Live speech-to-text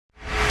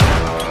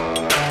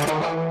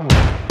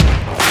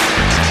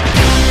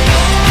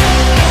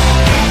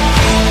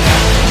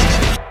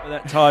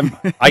time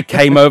I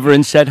came over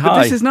and said hi.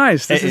 But this is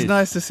nice. This is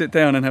nice to sit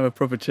down and have a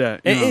proper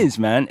chat. It is,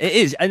 man. It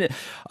is. And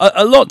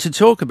a lot to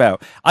talk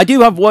about. I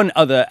do have one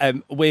other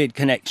weird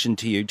connection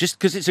to you, just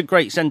because it's a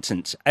great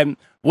sentence.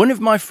 One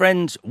of my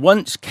friends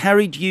once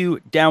carried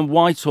you down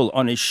Whitehall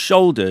on his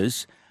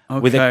shoulders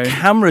with a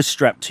camera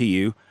strapped to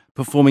you,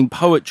 performing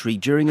poetry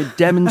during a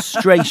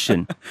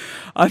demonstration.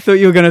 I thought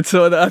you were going to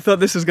talk. I thought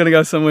this was going to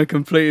go somewhere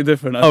completely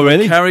different.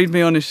 Really? Carried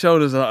me on his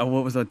shoulders. Like,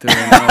 what was I doing?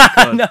 Oh,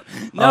 God. No.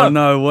 Oh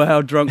no! Well,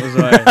 how drunk was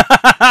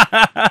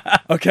I?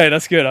 Okay,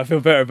 that's good. I feel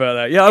better about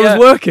that. Yeah, I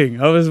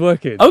was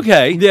working.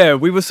 Okay. Yeah,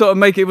 we were sort of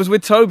making. It was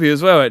with Toby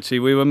as well. Actually,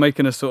 we were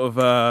making a sort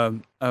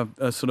of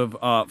a sort of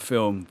art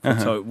film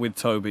with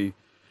Toby,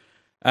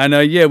 and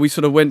we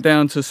sort of went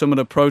down to some of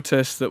the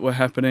protests that were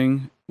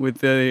happening with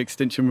the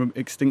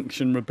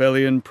Extinction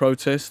Rebellion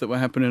protests that were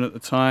happening at the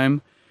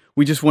time.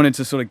 We just wanted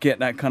to sort of get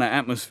that kind of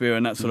atmosphere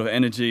and that sort of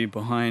energy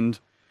behind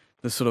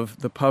the sort of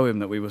the poem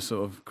that we were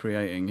sort of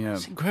creating. Yeah,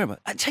 it's incredible.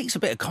 That takes a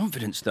bit of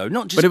confidence, though,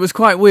 not just. But it was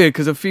quite weird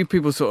because a few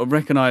people sort of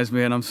recognised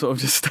me, and I'm sort of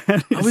just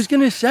standing. I was going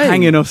to say,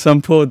 hanging off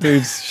some poor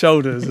dude's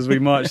shoulders as we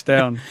marched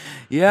down.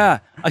 Yeah,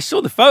 I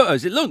saw the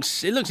photos. It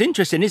looks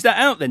interesting. Is that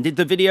out then? Did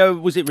the video,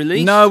 was it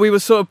released? No, we were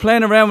sort of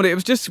playing around with it.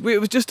 It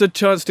was just a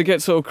chance to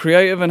get sort of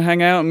creative and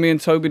hang out, and me and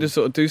Toby to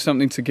sort of do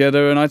something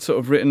together. And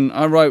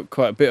I wrote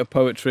quite a bit of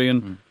poetry,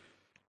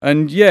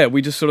 and yeah,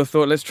 we just sort of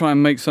thought, let's try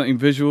and make something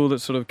visual that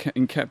sort of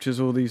captures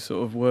all these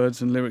sort of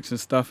words and lyrics and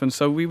stuff. And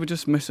so we were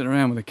just messing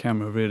around with the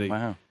camera, really.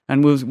 Wow.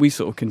 And we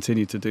sort of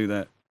continue to do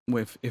that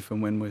if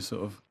and when we're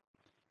sort of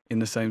in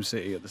the same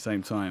city at the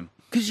same time.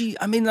 Because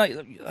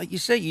like you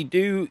say, you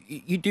do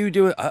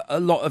a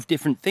lot of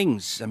different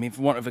things. I mean,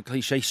 for want of a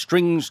cliche,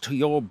 strings to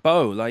your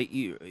bow. Like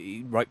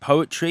you write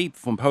poetry,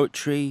 perform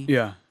poetry,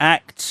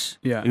 act.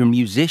 Yeah. You're a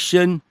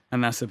musician.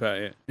 And that's about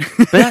it.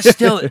 But that's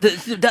still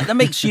that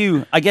makes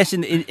you, I guess,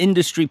 in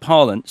industry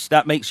parlance,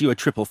 that makes you a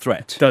triple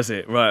threat. Does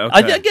it? Right.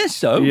 Okay. I guess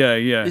so. Yeah,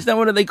 yeah. Is that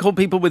what they call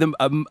people with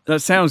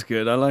That sounds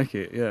good. I like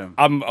it. Yeah.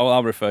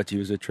 I'll refer to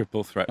you as a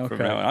triple threat from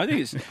now on. I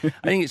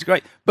think it's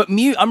great. But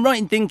I'm right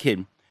in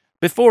thinking,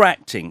 before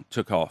acting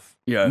took off,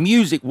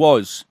 music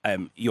was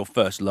your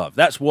first love.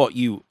 That's what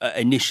you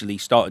initially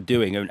started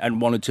doing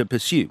and wanted to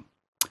pursue.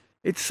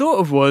 It sort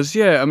of was,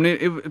 yeah. I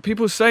mean,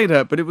 people say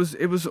that, but it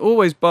was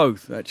always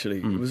both, actually.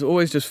 It was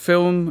always just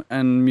film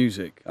and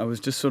music. I was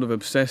just sort of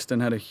obsessed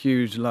and had a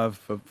huge love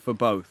for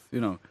both,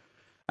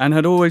 and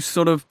had always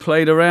sort of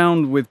played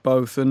around with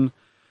both. And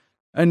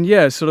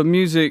yeah, sort of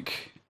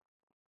music,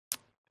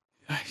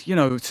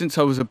 since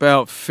I was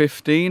about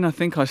 15, I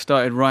think I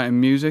started writing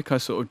music. I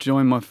sort of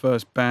joined my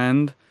first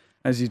band,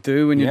 as you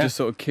do when you're just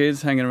sort of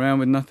kids hanging around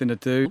with nothing to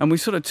do. And we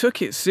sort of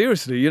took it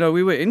seriously,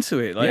 we were into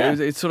it.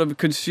 It sort of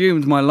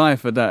consumed my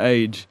life at that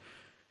age.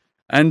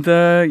 And,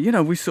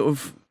 we sort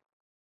of,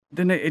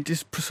 then it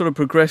just sort of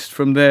progressed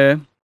from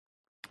there.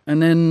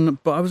 And then,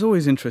 but I was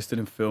always interested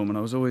in film and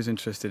I was always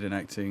interested in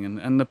acting.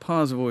 And the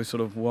paths have always sort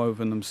of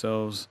woven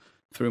themselves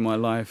through my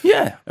life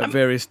at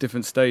various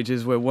different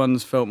stages where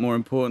one's felt more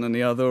important than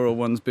the other or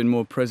one's been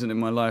more present in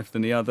my life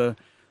than the other.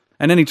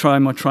 And any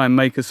time I try and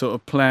make a sort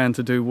of plan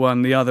to do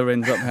one, the other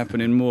ends up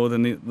happening more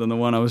than the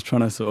one I was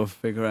trying to sort of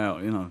figure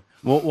out,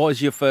 What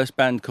was your first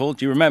band called?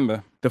 Do you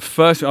remember? The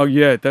first, oh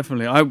yeah,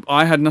 definitely.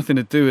 I had nothing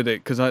to do with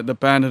it because the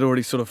band had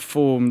already sort of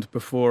formed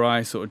before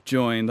I sort of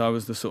joined. I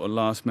was the sort of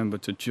last member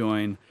to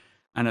join.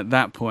 And at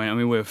that point, I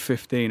mean, we were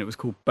 15, it was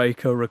called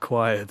Baker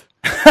Required.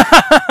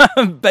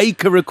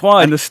 Baker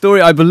Required. And the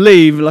story, I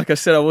believe, like I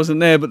said, I wasn't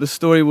there, but the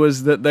story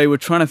was that they were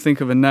trying to think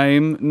of a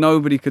name.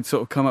 Nobody could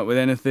sort of come up with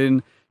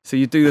anything. So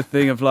you do the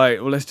thing of like,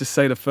 well, let's just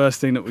say the first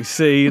thing that we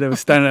see. They were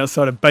standing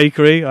outside a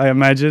bakery, I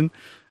imagine.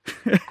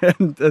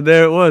 and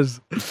there it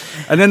was.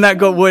 And then that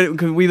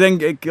we then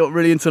got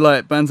really into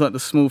like bands like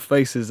the Small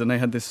Faces, and they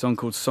had this song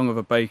called Song of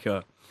a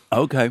Baker.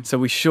 Okay. So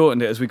we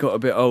shortened it as we got a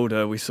bit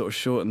older. We sort of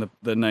shortened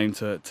the name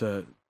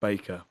to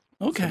Baker.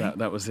 Okay. So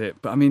that was it.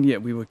 But I mean, yeah,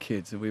 we were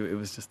kids. It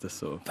was just a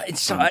sort of. But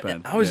it's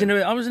band. I was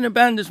in a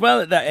band as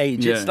well at that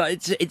age. Yeah. It's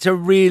like it's a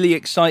really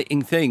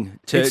exciting thing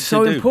to It's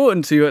so do.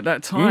 important to you at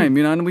that time,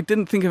 and we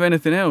didn't think of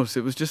anything else.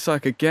 It was just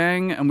like a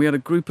gang, and we had a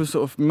group of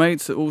sort of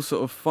mates that all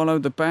sort of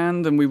followed the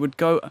band, and we would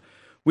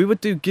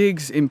do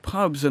gigs in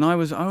pubs, and I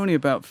was only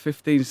about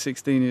 15,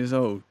 16 years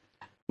old.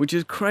 Which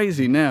is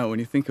crazy now when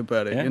you think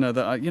about it.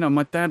 Yeah.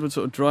 My dad would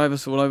sort of drive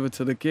us all over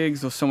to the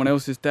gigs, or someone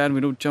else's dad.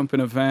 We'd all jump in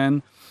a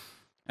van,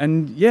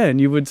 and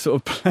you would sort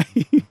of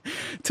play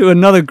to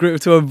another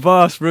group, to a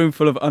vast room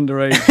full of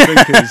underage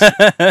drinkers,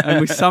 and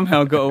we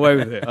somehow got away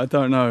with it. I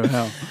don't know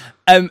how.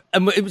 And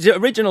it was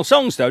original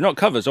songs though, not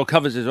covers, or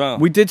covers as well.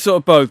 We did sort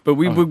of both, but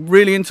we were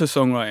really into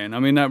songwriting. I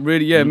mean, that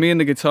really, me and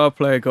the guitar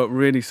player got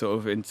really sort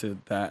of into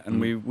that, and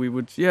we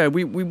watched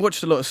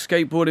a lot of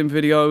skateboarding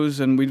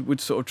videos, and we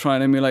would sort of try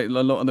and emulate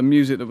a lot of the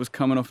music that was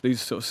coming off these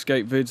sort of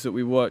skate vids that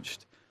we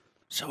watched.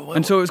 So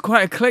it was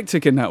quite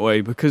eclectic in that way,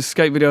 because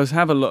skate videos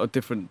have a lot of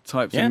different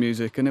types of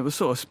music, and it was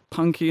sort of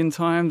punky in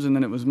times, and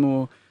then it was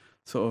more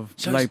sort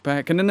of laid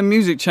back, and then the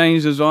music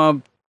changed as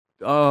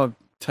our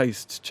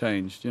tastes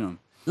changed,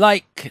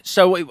 Like,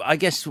 so I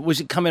guess, was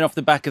it coming off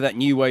the back of that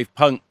new wave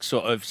punk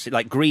sort of,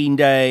 like Green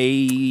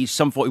Day,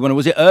 Sum 41, or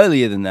was it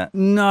earlier than that?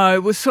 No,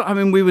 it was I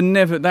mean, we were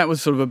never, that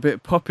was sort of a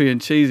bit poppy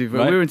and cheesy,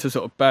 but we were into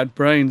sort of Bad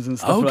Brains and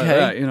stuff like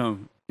that, you know.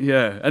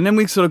 Yeah. And then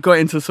we sort of got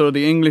into sort of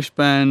the English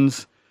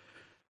bands,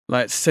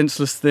 like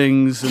Senseless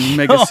Things and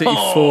Mega City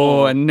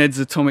 4 and Ned's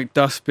Atomic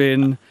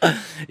Dustbin,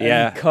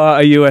 and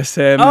Carter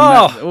USM,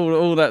 and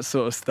all that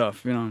sort of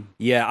stuff, you know.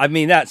 Yeah, I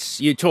mean,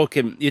 you're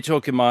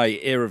talking my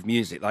era of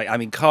music. Like, I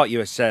mean, Carter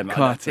USM,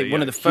 I think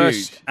one of the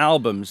first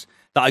albums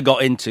that I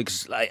got into,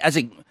 because like, as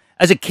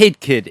a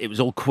kid, it was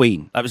all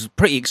Queen. That was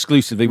pretty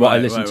exclusively what I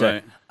listened to.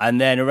 Right. And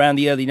then around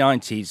the early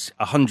 90s,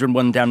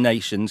 101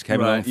 Damnations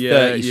came along,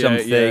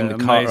 30-something, the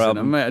Carter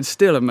album. And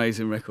still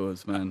amazing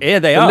records, man. Yeah,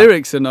 they are. The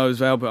lyrics in those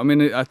albums, I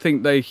mean, I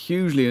think they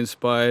hugely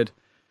inspired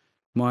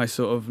my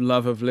sort of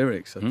love of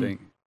lyrics, I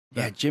think.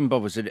 Yeah, Jim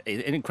Bob was an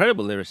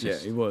incredible lyricist. Yeah,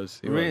 he was.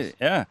 Really,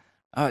 yeah.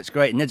 Oh, it's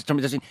great. Ned's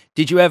Atomic Dustbin.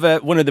 Did you ever,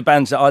 one of the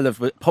bands that I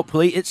loved, Pop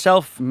Polite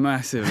itself?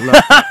 Massive. Loved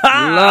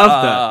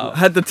that.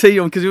 Had the tee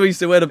on, because we used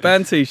to wear the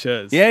band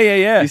t-shirts.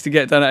 Yeah. Used to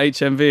get down at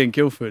HMV in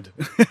Guildford.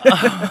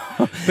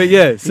 But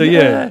yeah.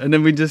 And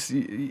then we just,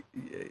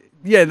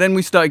 then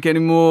we started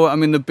getting more, I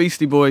mean, the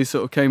Beastie Boys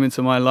sort of came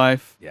into my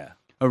life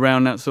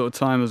around that sort of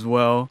time as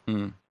well.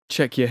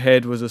 Check Your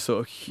Head was a sort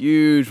of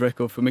huge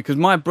record for me, because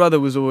my brother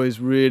was always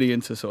really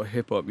into sort of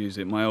hip-hop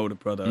music, my older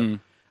brother.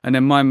 And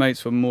then my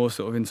mates were more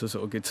sort of into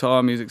sort of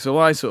guitar music. So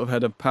I sort of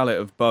had a palette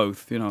of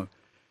both, you know.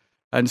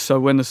 And so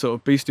when the sort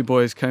of Beastie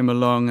Boys came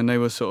along and they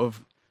were sort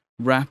of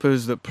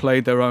rappers that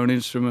played their own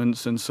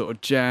instruments and sort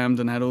of jammed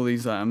and had all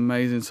these like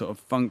amazing sort of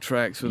funk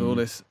tracks with all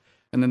this,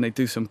 and then they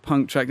do some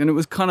punk track. And it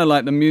was kind of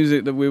like the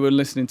music that we were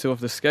listening to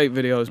off the skate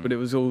videos, but it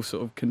was all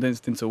sort of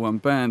condensed into one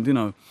band, you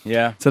know.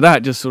 Yeah. So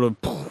that just sort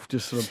of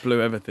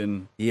blew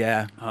everything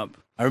up.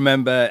 I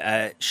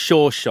remember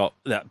Sure Shot,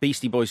 that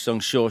Beastie Boys song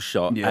Sure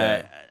Shot.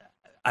 Yeah.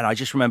 And I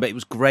just remember it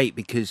was great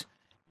because,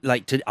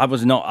 like, I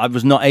was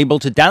not able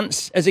to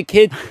dance as a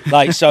kid.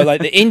 Like, so like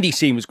the indie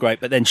scene was great,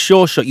 but then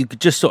Sure Shot, you could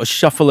just sort of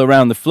shuffle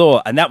around the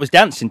floor, and that was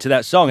dancing to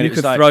that song. And you it was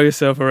could like, throw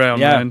yourself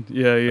around, man.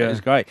 Yeah. It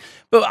was great.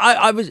 But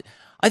I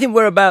think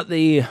we're about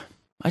the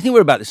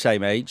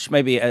same age,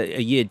 maybe a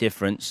year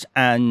difference,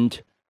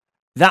 and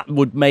that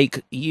would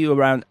make you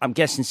around, I'm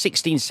guessing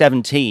 16,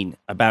 17,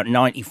 about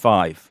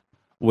 95.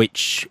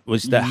 Which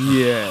was the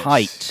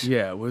height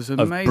it was of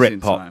amazing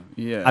Britpop. Time.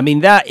 Yeah. I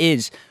mean, that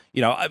is,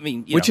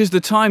 which is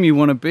the time you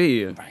want to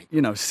be. Right.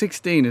 You know,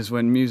 16 is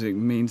when music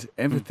means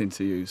everything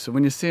to you. So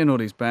when you're seeing all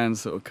these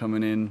bands sort of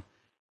coming in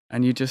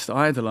and you just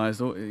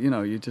idolized,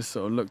 you just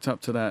sort of looked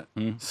up to that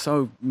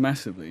so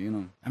massively, you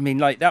know. I mean,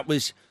 like, that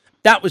was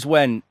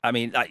when, I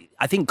mean, like,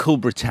 I think Cool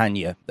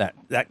Britannia, that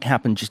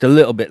happened just a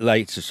little bit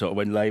later, sort of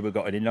when Labour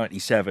got in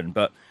 97.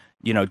 But,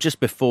 just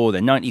before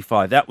then,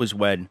 95, that was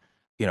when,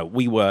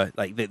 we were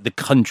like the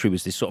country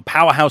was this sort of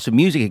powerhouse of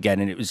music again,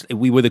 and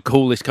we were the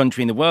coolest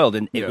country in the world.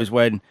 And it was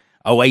when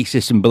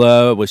Oasis and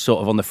Blur were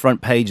sort of on the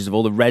front pages of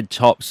all the red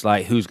tops,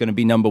 like Who's Going to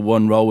Be Number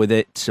One, Roll With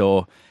It,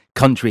 or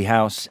Country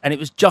House. And it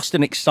was just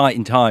an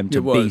exciting time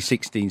to be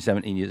 16,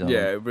 17 years old.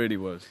 Yeah, it really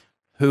was.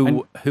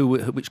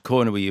 Which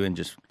corner were you in?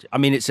 Just, I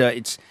mean, it's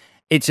a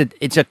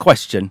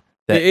question.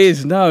 It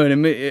is, no,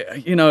 and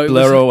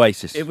Blur or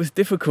Oasis. It was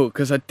difficult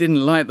because I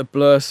didn't like the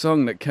Blur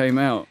song that came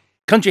out.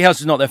 Country House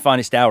is not their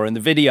finest hour, and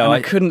the video... And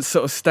I couldn't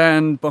sort of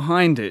stand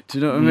behind it, do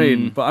you know what I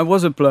mean? But I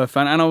was a Blur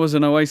fan, and I was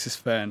an Oasis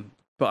fan.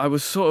 But I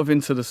was sort of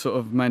into the sort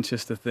of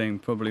Manchester thing,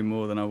 probably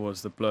more than I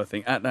was the Blur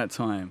thing at that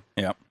time.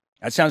 Yeah.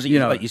 It sounds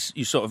like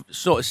you sort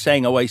of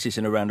saying Oasis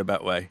in a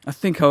roundabout way. I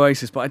think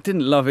Oasis, but I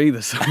didn't love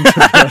either song,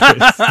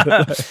 to be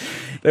honest.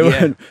 They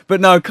weren't.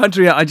 But no,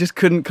 Country House, I just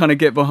couldn't kind of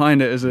get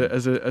behind it as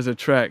a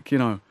track, you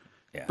know.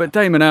 Yeah. But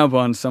Damon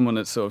Albarn's someone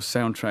that sort of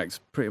soundtracks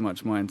pretty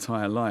much my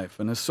entire life,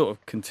 and has sort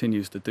of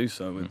continues to do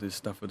so with his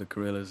stuff with the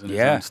Gorillaz and his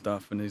own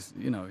stuff, and he's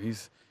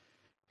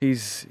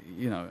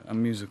a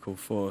musical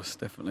force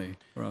definitely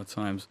for our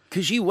times.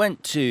 Because you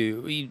went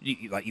to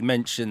like you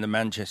mentioned the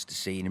Manchester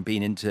scene and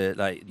being into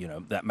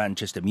that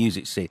Manchester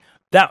music scene.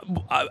 That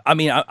I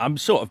mean I'm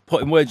sort of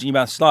putting words in your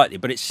mouth slightly,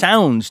 but it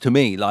sounds to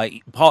me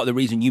like part of the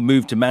reason you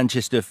moved to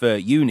Manchester for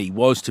uni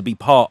was to be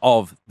part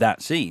of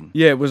that scene.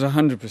 Yeah, it was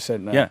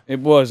 100% that. Yeah, it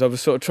was. I was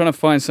sort of trying to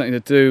find something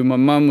to do. My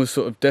mum was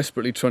sort of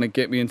desperately trying to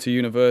get me into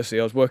university.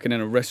 I was working in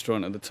a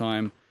restaurant at the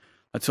time.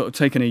 I'd sort of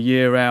taken a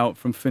year out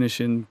from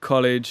finishing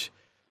college.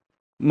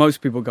 Most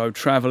people go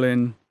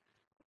travelling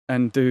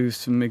and do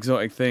some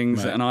exotic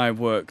things, and I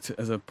worked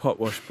as a pot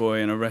wash boy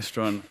in a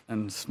restaurant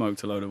and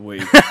smoked a load of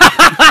weed.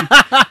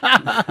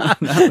 That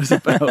was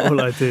about all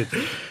I did.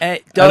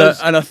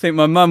 And I think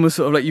my mum was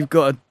sort of like, you've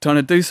got to try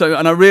to do so.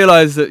 And I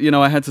realised that,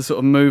 I had to sort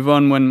of move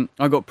on when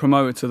I got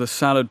promoted to the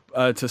salad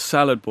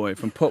boy,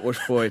 from pot wash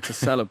boy to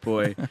salad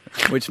boy,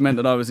 which meant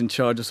that I was in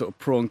charge of sort of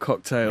prawn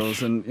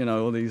cocktails and,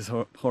 all these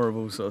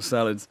horrible sort of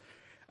salads.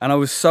 And I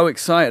was so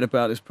excited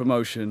about this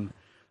promotion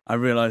I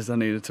realised I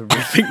needed to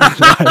rethink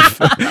my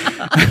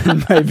life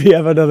and maybe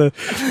have another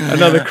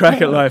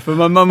crack at life. But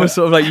my mum was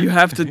sort of like, you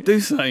have to do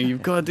something.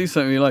 You've got to do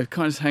something in your life. You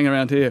can't just hang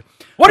around here.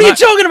 What are you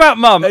talking about,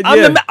 Mum?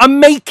 I'm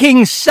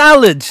making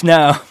salads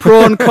now.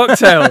 Prawn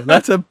cocktail.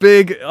 That's a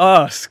big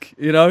ask.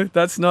 You know,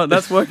 that's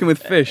working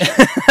with fish.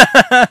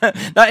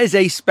 That is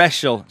a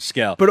special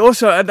skill. But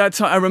also at that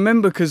time, I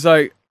remember because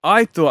I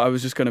thought I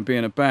was just going to be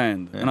in a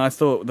band. And I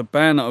thought the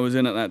band that I was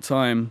in at that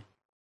time,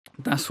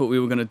 that's what we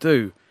were going to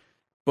do.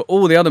 But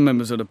all the other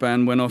members of the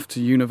band went off to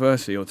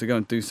university or to go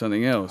and do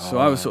something else. So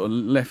I was sort of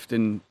left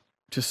in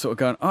just sort of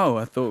going, oh,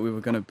 I thought we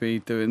were going to be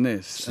doing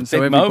this. And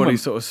so everybody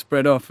sort of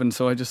spread off. And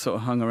so I just sort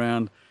of hung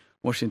around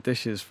washing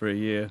dishes for a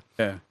year.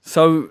 Yeah.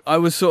 So I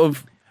was sort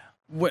of,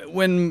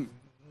 when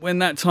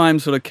that time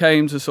sort of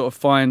came to sort of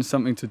find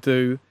something to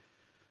do,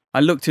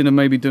 I looked into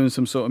maybe doing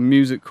some sort of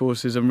music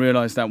courses and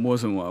realised that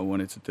wasn't what I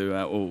wanted to do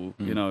at all.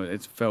 You know,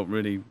 it felt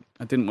really,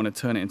 I didn't want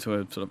to turn it into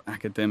a sort of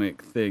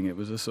academic thing. It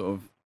was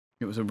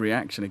a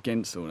reaction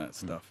against all that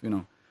stuff, you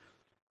know.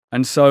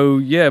 And so,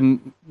 yeah,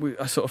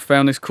 I sort of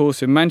found this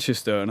course in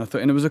Manchester, and I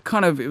thought, and it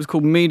was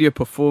called media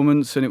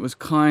performance, and it was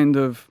kind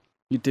of,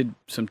 you did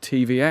some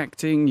TV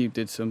acting, you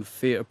did some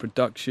theatre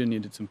production, you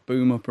did some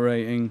boom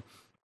operating,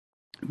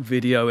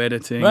 video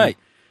editing. Right.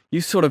 You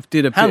sort of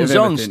did a bit of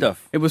hands-on everything.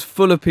 stuff. It was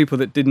full of people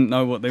that didn't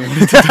know what they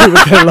wanted to do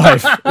with their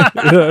life.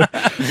 You know?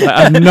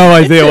 I have no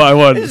idea what I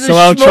want, so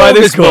I'll try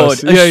this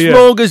course. A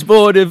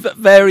smorgasbord of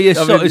various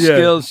sort of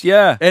skills.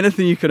 Yeah,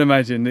 anything you could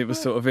imagine, it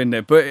was sort of in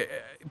there.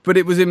 But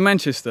it was in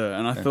Manchester,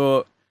 and I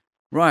thought,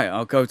 right,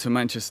 I'll go to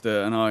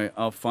Manchester and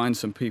I'll find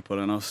some people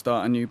and I'll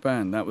start a new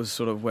band. That was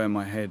sort of where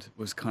my head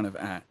was kind of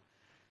at.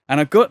 And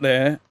I got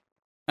there.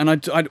 And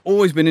I'd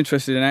always been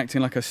interested in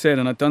acting, like I said,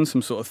 and I'd done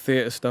some sort of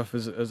theatre stuff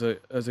as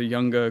a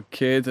younger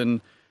kid,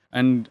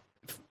 and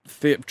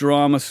theatre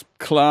drama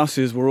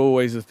classes were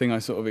always the thing I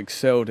sort of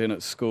excelled in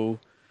at school.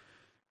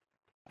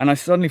 And I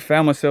suddenly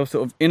found myself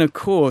sort of in a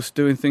course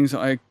doing things that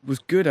I was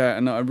good at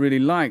and that I really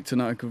liked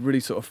and that I could really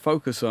sort of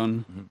focus on.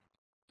 Mm-hmm.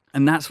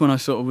 And that's when I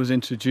sort of was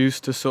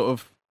introduced to sort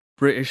of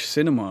British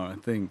cinema, I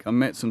think. I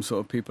met some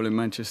sort of people in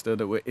Manchester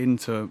that were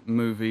into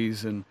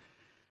movies and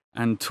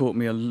taught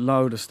me a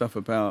load of stuff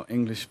about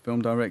English film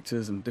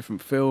directors and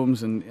different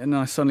films, and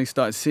I suddenly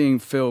started seeing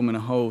film in a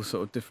whole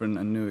sort of different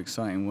and new,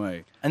 exciting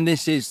way. And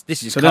this is.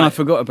 So then I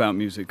forgot about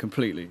music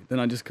completely.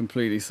 Then I just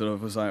completely sort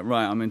of was like,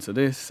 right, I'm into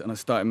this, and I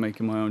started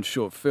making my own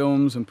short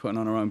films and putting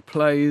on our own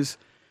plays.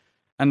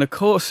 And the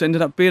course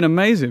ended up being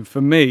amazing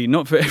for me,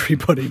 not for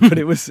everybody, but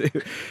it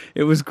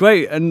was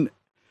great, and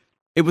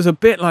it was a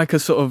bit like a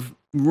sort of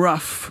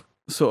rough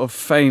sort of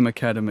fame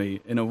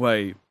academy in a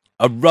way.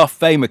 A rough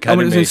fame academy. I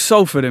mean, it was in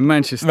Salford in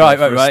Manchester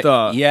for a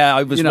start. Yeah,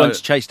 I was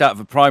once chased out of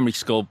a primary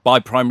school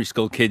by primary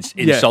school kids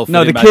in Salford.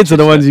 No, the kids are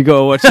the ones you got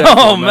to watch out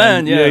oh, for,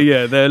 man,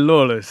 yeah, they're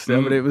lawless. I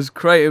mean, it was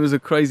great. It was a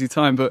crazy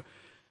time, but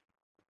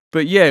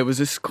yeah, it was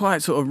this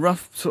quite sort of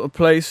rough sort of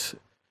place,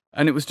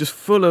 and it was just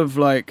full of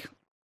like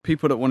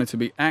people that wanted to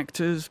be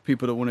actors,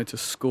 people that wanted to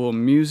score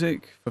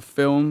music for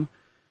film,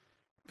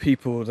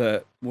 people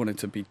that wanted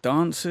to be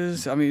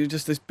dancers. I mean, it was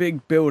just this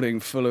big building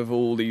full of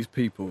all these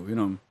people, you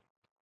know.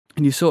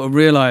 And you sort of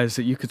realise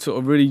that you could sort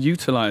of really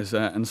utilise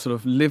that and sort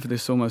of live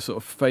this almost sort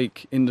of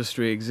fake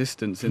industry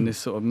existence in this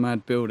sort of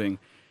mad building.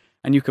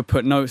 And you could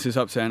put notices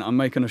up saying, I'm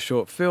making a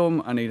short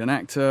film, I need an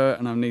actor,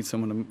 and I need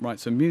someone to write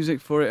some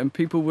music for it. And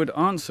people would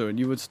answer, and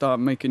you would start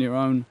making your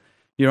own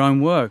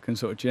work and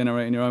sort of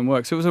generating your own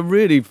work. So it was a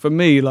really, for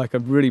me, like a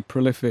really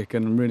prolific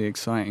and really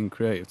exciting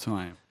creative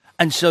time.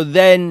 And so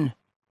then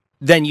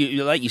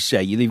you, like you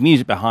say, you leave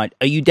music behind.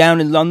 Are you down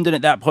in London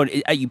at that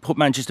point? You put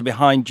Manchester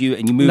behind you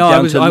and you moved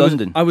down to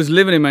London? I was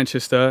living in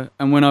Manchester,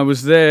 and when I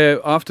was there,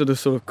 after the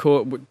sort of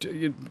course,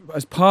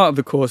 as part of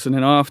the course, and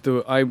then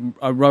after, I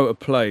wrote a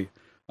play,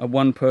 a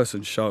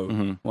one-person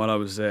show while I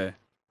was there.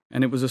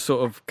 And it was a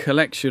sort of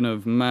collection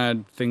of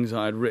mad things that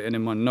I'd written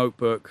in my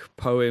notebook,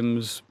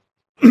 poems,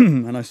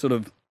 and I sort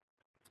of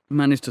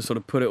managed to sort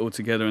of put it all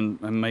together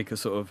and make a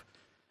sort of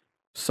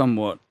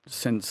somewhat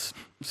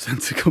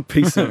sensible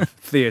piece of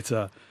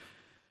theatre.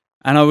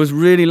 And I was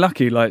really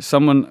lucky, like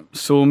someone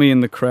saw me in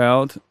the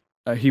crowd,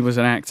 he was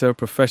an actor, a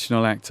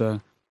professional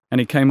actor, and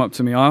he came up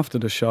to me after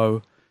the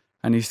show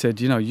and he said,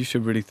 you know, you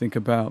should really think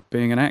about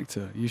being an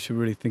actor, you should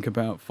really think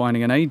about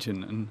finding an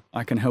agent, and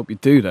I can help you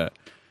do that.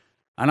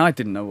 And I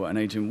didn't know what an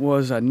agent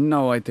was, I had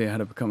no idea how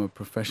to become a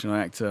professional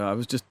actor. I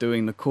was just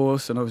doing the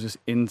course and I was just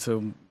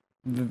into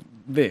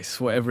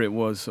this, whatever it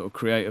was, sort of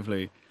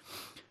creatively.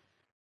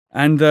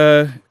 And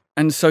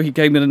so he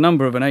gave me the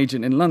number of an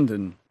agent in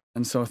London.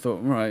 And so I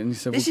thought, right. And he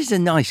said, this is a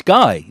nice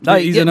guy.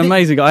 Like, he's an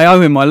amazing guy. I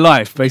owe him my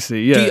life,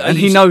 basically. Yeah. And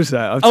he knows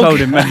that. I've told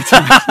him many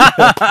times.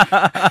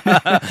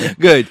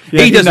 Good.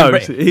 Yeah, he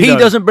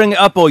doesn't bring it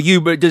up, or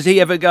you, but does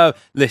he ever go,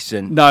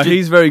 listen? No,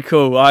 he's very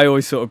cool. I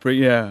always sort of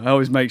I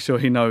always make sure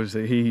he knows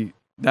that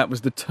that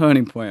was the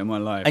turning point in my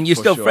life. And you're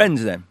still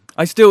friends then?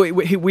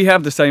 We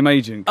have the same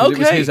agent, because it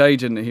was his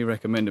agent that he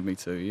recommended me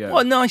to. Yeah.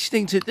 What a nice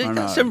thing to do.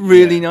 That's a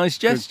really nice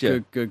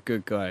gesture.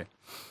 Good guy.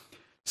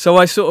 So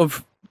I sort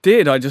of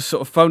did. I just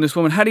sort of phoned this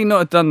woman. Had he not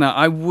have done that,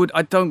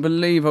 I don't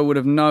believe I would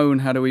have known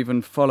how to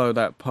even follow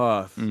that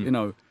path, you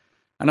know.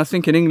 And I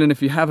think in England,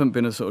 if you haven't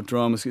been a sort of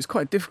drama, it's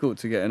quite difficult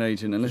to get an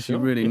agent unless you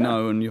really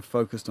know and you're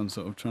focused on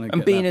sort of trying to get.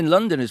 And being in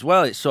London as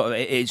well, it's sort of,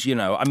 it's, you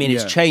know, I mean,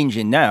 it's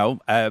changing now,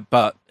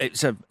 but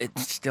it's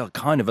still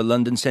kind of a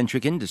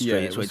London-centric industry. Yeah,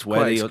 it's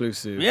where the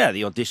exclusive.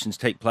 The auditions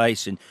take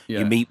place and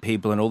you meet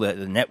people and all the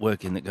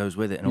networking that goes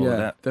with it and all of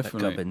that.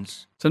 Definitely. That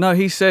governs. So no,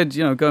 he said,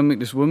 you know, go and meet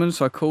this woman.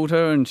 So I called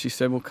her and she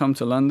said, well, come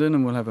to London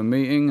and we'll have a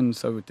meeting. And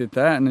so we did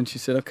that. And then she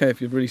said, okay, if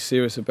you're really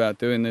serious about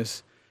doing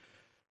this,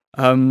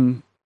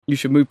 you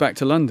should move back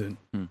to London.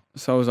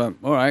 So I was like,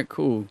 all right,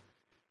 cool.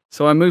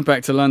 So I moved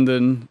back to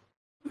London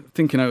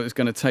thinking I was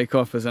going to take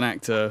off as an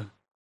actor.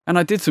 And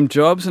I did some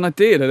jobs, and I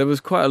did. And there was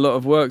quite a lot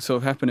of work sort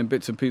of happening,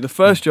 bits and pieces. The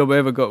first job I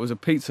ever got was a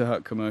Pizza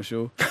Hut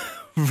commercial.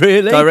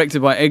 Really?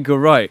 Directed by Edgar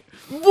Wright.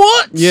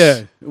 What?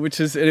 Yeah, it was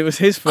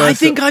his first. I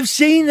think I've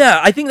seen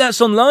that. I think that's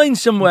online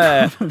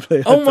somewhere.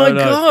 Probably, oh my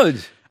God.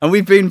 And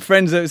we've been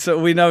friends, so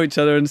we know each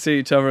other and see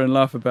each other and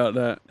laugh about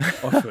that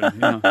often. You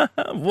know?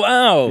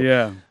 Wow.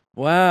 Yeah.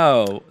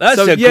 Wow,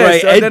 that's a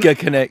great Edgar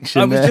connection.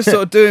 I was just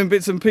sort of doing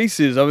bits and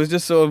pieces. I was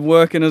just sort of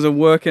working as a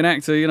working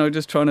actor, you know,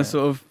 just trying to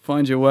sort of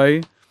find your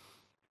way.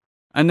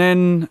 And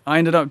then I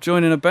ended up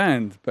joining a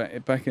band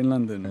back in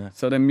London. Yeah.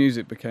 So then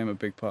music became a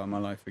big part of my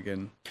life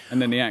again.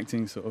 And then the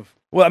acting sort of...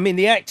 Well, I mean,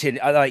 the acting,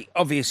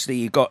 obviously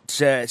you got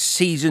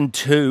season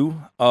 2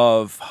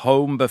 of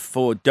Home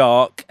Before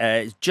Dark.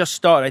 It just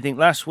started, I think,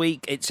 last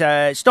week. It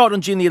started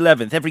on June the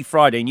 11th. Every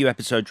Friday, a new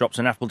episode drops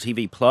on Apple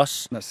TV+.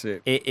 That's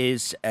it. It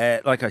is,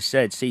 like I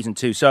said, season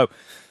 2. So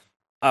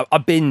I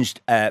binged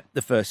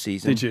the first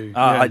season. Did you?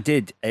 I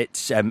did.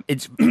 It's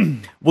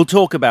we'll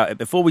talk about it.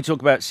 Before we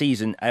talk about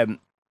season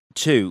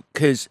 2,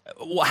 because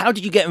how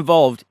did you get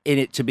involved in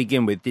it to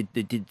begin with?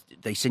 Did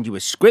they send you a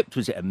script?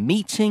 Was it a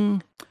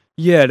meeting?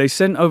 Yeah, they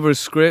sent over a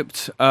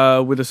script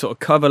with a sort of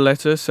cover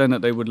letter saying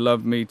that they would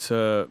love me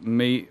to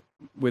meet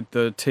with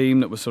the team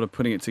that was sort of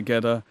putting it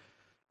together.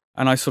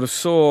 And I sort of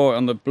saw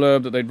on the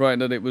blurb that they'd written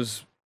that it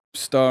was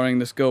starring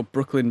this girl,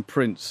 Brooklyn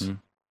Prince.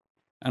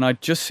 And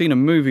I'd just seen a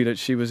movie that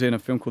she was in, a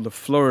film called The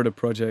Florida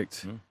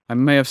Project. I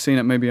may have seen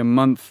it maybe a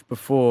month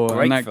before.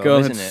 Great and that film,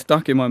 girl had isn't it?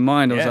 stuck in my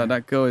mind. I was like,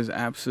 that girl is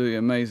absolutely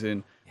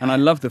amazing. And I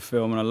loved the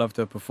film and I loved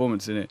her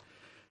performance in it.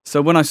 So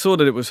when I saw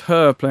that it was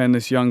her playing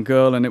this young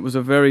girl and it was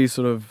a very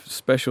sort of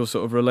special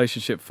sort of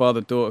relationship,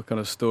 father-daughter kind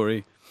of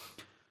story,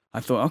 I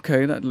thought,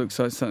 okay, that looks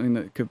like something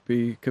that could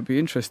be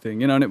interesting,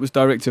 you know. And it was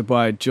directed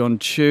by John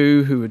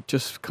Chu, who had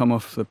just come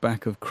off the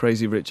back of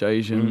Crazy Rich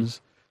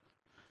Asians.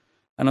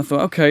 And I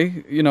thought,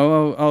 okay, you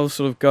know, I'll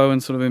sort of go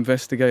and sort of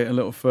investigate a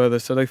little further.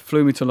 So they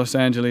flew me to Los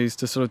Angeles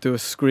to sort of do a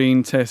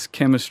screen test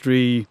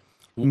chemistry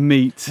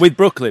meet with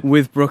Brooklyn.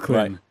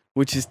 Right.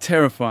 Which is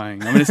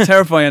terrifying. I mean, it's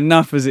terrifying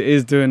enough as it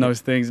is doing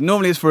those things.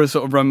 Normally it's for a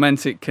sort of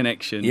romantic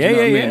connection. Yeah, you know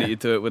what I mean? yeah. That you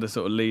do it with a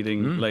sort of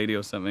leading lady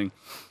or something.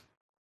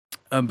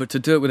 But to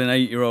do it with an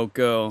 8-year-old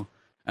girl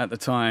at the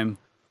time,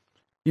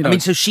 you know... I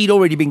mean, so she'd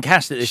already been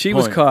cast at this point. She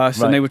was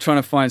cast, and they were trying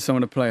to find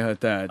someone to play her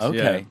dad.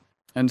 Okay. Yeah.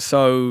 And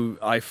so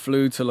I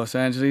flew to Los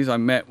Angeles. I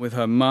met with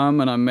her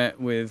mum, and I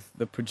met with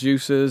the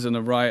producers and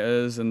the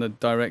writers and the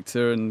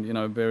director and, you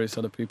know, various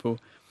other people.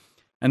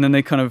 And then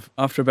they kind of,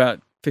 after about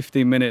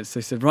 15 minutes,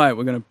 they said, right,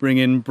 we're going to bring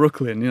in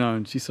Brooklyn, you know,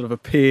 and she sort of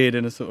appeared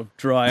in a sort of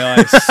dry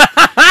ice,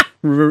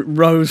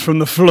 rose from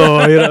the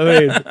floor, you know what I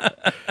mean?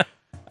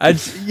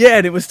 And yeah,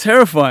 and it was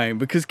terrifying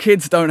because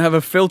kids don't have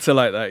a filter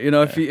like that, you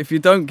know. If you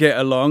don't get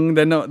along,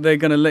 they're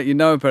going to let you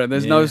know about it.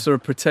 There's no sort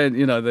of pretend,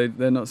 you know.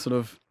 They're not sort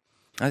of.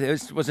 I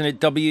think wasn't it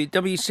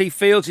W.C.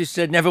 Fields who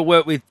said never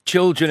work with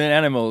children and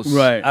animals,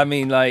 right? I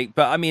mean,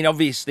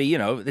 obviously, you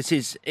know,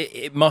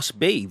 it must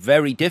be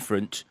very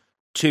different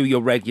to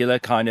your regular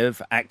kind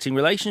of acting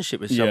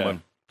relationship with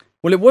someone.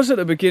 Well, it was at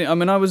the beginning. I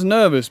mean, I was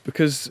nervous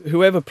because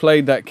whoever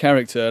played that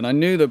character, and I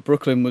knew that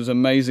Brooklyn was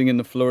amazing in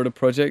the Florida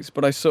projects,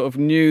 but I sort of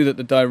knew that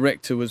the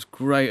director was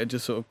great at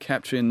just sort of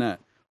capturing that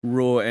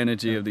raw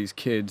energy of these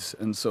kids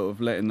and sort of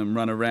letting them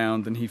run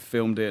around, and he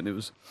filmed it, and it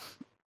was,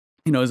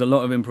 you know, there's a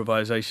lot of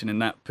improvisation in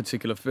that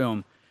particular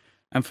film.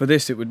 And for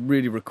this, it would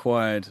really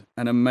required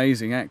an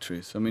amazing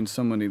actress. I mean,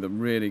 somebody that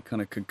really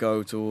kind of could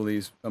go to all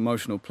these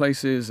emotional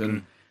places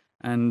and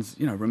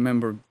you know,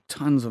 remember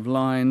tons of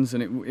lines,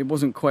 and it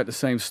wasn't quite the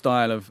same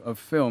style of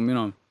film, you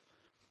know.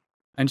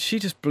 And she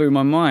just blew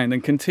my mind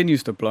and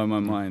continues to blow my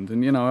mind.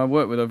 And, you know, I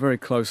work with her very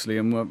closely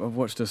and I've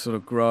watched her sort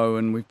of grow,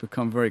 and we've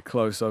become very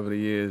close over the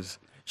years.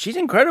 She's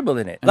incredible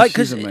in it. And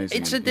she's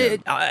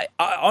amazing. I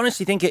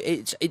honestly think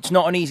it's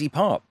not an easy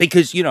part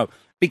because, you know,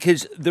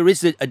 because there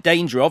is a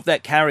danger of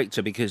that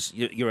character because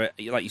you're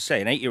like you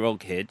say, an 8-year-old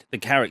kid. The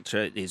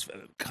character is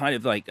kind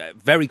of like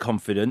very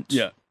confident.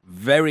 Yeah.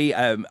 Very,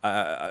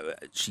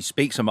 she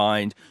speaks her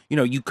mind. You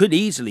know, you could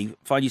easily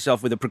find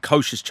yourself with a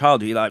precocious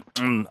child who you're like,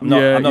 I'm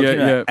not doing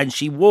that. And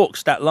she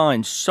walks that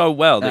line so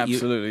well that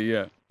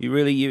you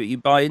really you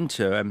buy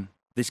into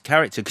this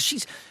character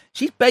because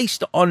she's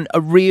based on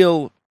a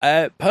real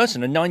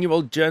person, a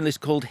 9-year-old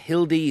journalist called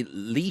Hildy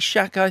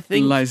Lysiak, I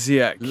think.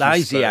 Lysiak.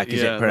 Lysiak,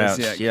 is it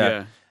pronounced? Lysiak,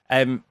 yeah.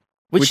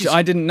 Which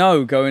I didn't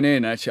know going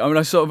in, actually. I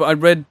mean, I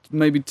read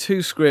maybe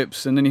 2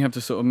 scripts, and then you have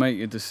to sort of make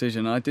your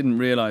decision. I didn't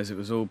realise it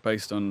was all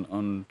based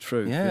on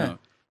truth. Yeah. You know?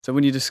 So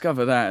when you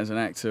discover that as an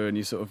actor, and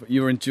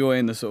you're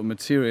enjoying the sort of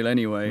material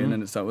anyway, and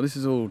then it's like, well, this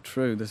is all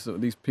true.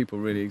 These people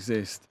really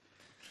exist.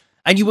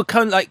 And you were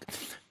kind of like,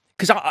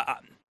 because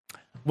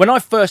when I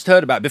first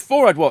heard about it,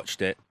 before I'd watched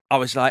it, I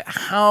was like,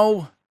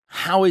 how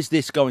is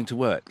this going to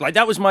work? Like,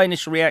 that was my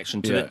initial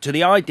reaction to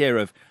the idea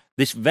of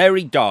this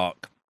very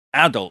dark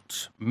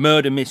adult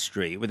murder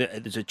mystery with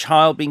there's a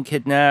child being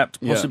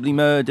kidnapped, possibly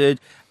murdered,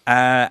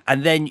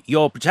 and then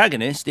your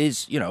protagonist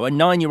is, a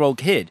 9-year-old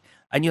kid,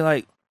 and you're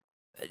like,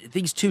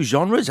 these two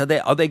genres, are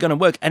they going to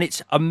work? And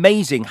it's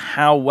amazing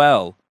how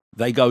well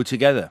they go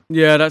together.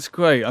 Yeah, that's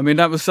great. I mean,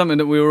 that was something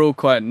that we were all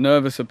quite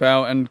nervous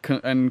about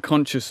and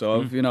conscious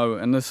of,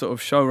 and the sort of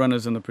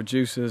showrunners and the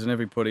producers and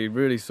everybody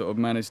really sort of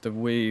managed to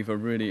weave a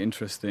really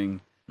interesting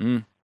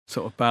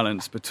sort of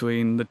balance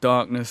between the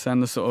darkness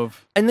and the sort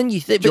of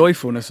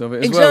joyfulness of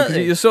it as well.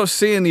 Because you're sort of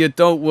seeing the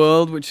adult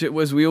world, which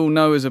as we all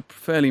know is a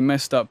fairly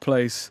messed up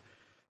place.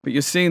 But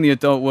you're seeing the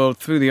adult world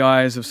through the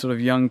eyes of sort of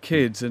young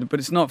kids, but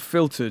it's not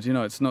filtered,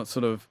 it's not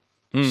sort of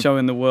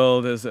showing the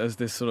world as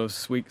this sort of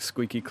sweet,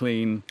 squeaky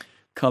clean,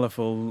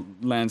 colourful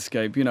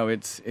landscape.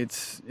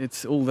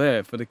 It's all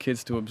there for the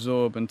kids to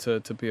absorb and to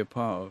be a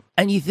part of.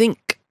 And you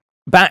think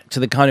back to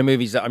the kind of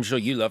movies that I'm sure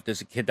you loved as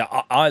a kid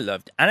that I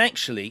loved, and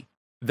actually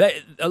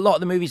a lot of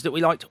the movies that we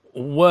liked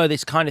were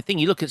this kind of thing.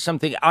 You look at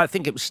something, I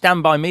think it was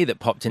Stand By Me that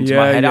popped into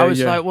my head. I was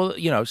like, well,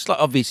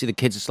 obviously the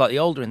kids are slightly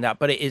older in that,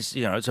 but it is,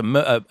 it's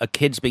a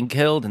kid's been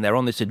killed and they're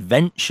on this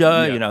adventure,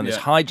 and there's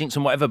hijinks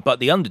and whatever, but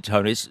the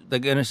undertone is they're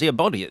going to see a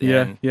body at the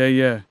end.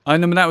 Yeah. I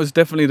mean, that was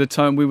definitely the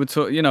time we were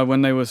talking,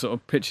 when they were sort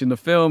of pitching the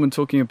film and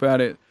talking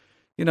about it,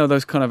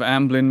 those kind of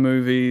Amblin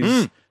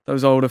movies,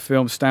 those older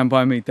films. Stand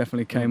By Me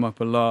definitely came up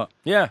a lot.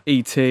 Yeah.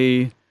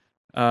 E.T.,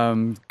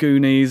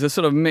 Goonies, a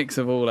sort of mix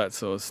of all that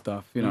sort of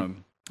stuff,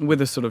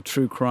 with a sort of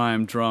true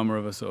crime drama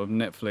of a sort of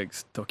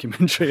Netflix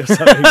documentary or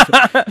something.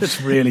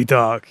 It's really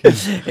dark.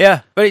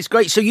 Yeah, but it's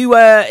great. So do you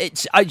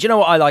know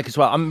what I like as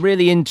well? I'm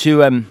really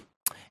into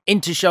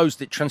shows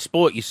that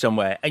transport you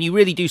somewhere, and you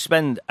really do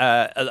spend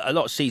a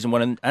lot of season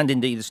 1 and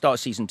indeed the start of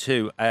season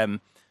 2.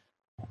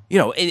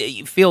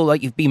 You feel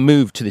like you've been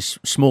moved to this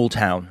small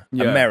town,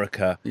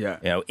 America.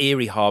 Yeah.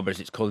 Erie Harbor, as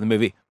it's called in the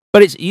movie.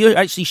 But you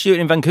actually shoot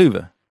in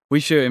Vancouver. We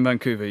shoot in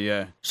Vancouver,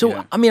 yeah.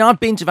 So I mean, I've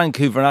been to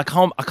Vancouver, and I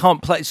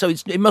can't play. So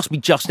it must be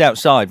just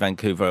outside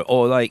Vancouver,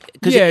 or like.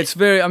 It's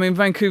very. I mean,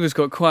 Vancouver's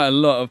got quite a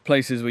lot of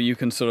places where you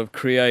can sort of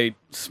create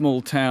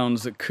small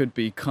towns that could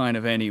be kind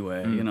of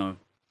anywhere, And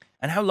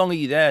how long are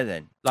you there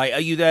then? Like,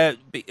 are you there?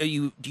 Do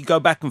you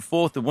go back and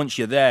forth, or once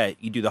you're there,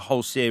 you do the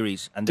whole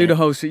series? And do the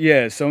whole series?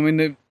 Yeah. So I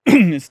mean,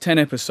 it's 10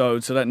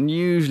 episodes, so that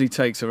usually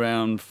takes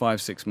around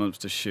 5-6 months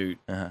to shoot.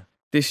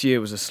 This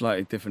year was a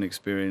slightly different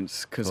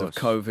experience because of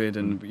COVID,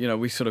 and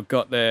we sort of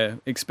got there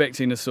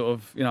expecting a sort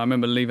of, I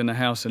remember leaving the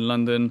house in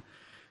London,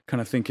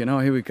 kind of thinking, oh,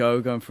 here we go,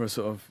 going for a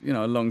sort of,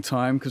 a long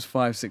time, because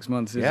 5-6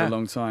 months is a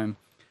long time.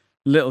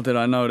 Little did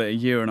I know that a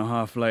year and a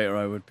half later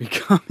I would be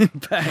coming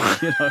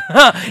back.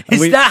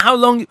 Is that how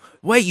long?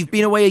 Wait, you've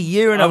been away a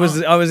year and a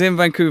half? I was in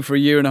Vancouver for a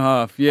year and a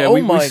half. Yeah,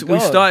 oh my God. We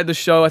started the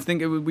show. I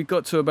think we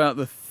got to about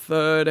the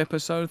third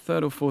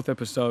or fourth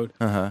episode.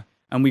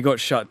 And we got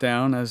shut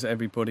down, as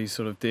everybody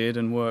sort of did,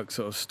 and work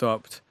sort of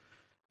stopped.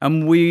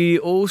 And we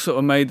all sort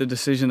of made the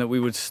decision that we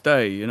would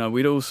stay.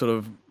 We'd all sort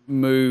of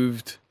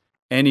moved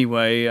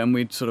anyway, and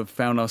we'd sort of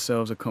found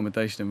ourselves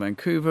accommodation in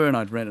Vancouver, and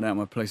I'd rented out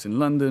my place in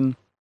London.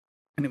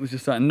 And it was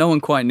just like, no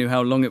one quite knew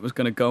how long it was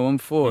going to go on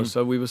for.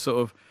 So we were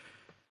sort of,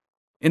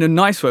 in a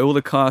nice way, all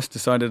the cast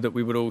decided that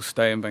we would all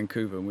stay in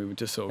Vancouver, and we would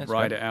just sort of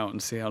ride it out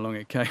and see how long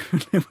it came.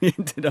 And then we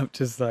ended up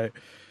just like...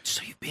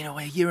 So you've been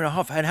away a year and a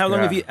half, and how long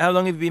have you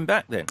been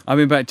back then? I've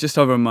been back just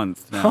over a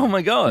month now. Oh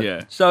my God!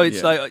 Yeah. So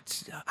it's like,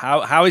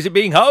 how is it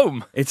being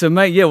home? It's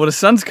amazing. Yeah. Well, the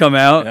sun's come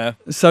out. Yeah.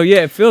 So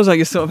it feels like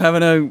you're sort of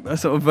having a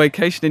sort of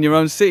vacation in your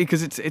own city,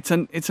 because it's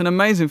an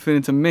amazing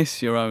feeling to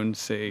miss your own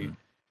city.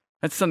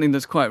 That's something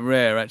that's quite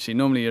rare, actually.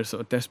 Normally, you're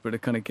sort of desperate to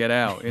kind of get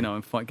out, and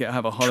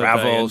have a holiday,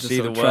 travel, and just see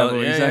sort the of world.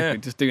 Travel, exactly.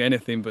 Just do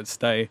anything but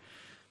stay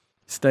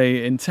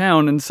in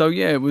town. And so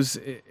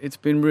it's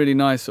been really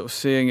nice sort of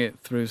seeing it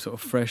through sort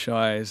of fresh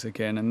eyes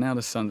again. And now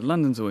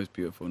London's always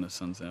beautiful when the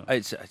sun's out.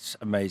 It's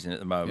amazing at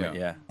the moment.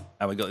 Yeah.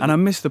 And I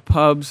miss the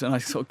pubs, and I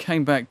sort of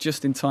came back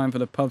just in time for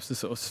the pubs to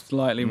sort of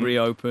slightly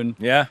reopen.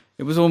 Yeah,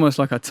 it was almost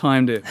like I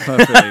timed it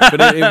perfectly,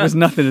 but it was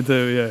nothing to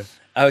do. Yeah.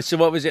 Oh, so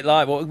what was it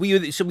like? Were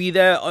you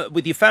there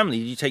with your family?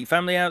 Did you take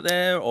family out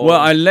there? Or? Well,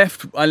 I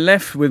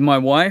left with my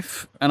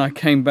wife, and I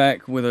came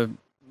back with a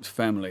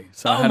family.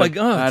 So I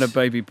had a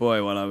baby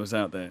boy while I was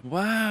out there.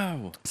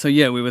 Wow. So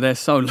we were there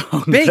so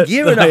long. Big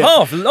year and a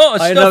half. A lot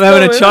of stuff. I ended up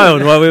having a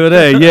child while we were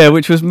there. Yeah,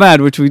 which was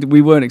mad, which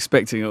we weren't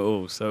expecting at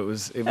all. So it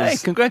was. Hey,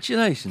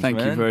 congratulations! Thank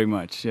you very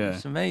much. Yeah,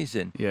 it's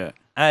amazing. Yeah.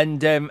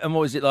 And what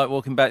was it like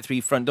walking back through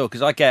your front door?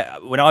 Because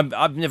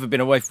I've never been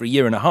away for a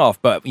year and a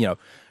half, but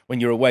when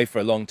you're away for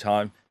a long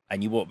time,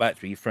 and you walk back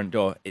through your front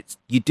door,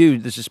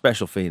 there's a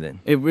special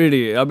feeling. It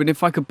really, I mean,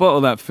 if I could bottle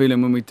that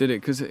feeling when we did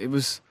it, because it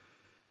was,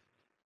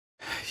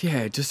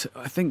 just,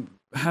 I think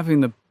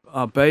having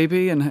our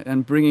baby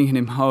and bringing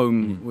him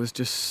home was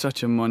just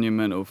such a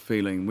monumental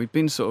feeling. We'd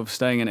been sort of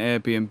staying in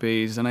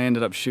Airbnbs, and I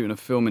ended up shooting a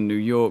film in New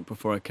York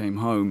before I came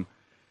home.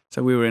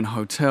 So we were in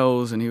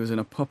hotels, and he was in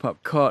a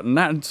pop-up cot, and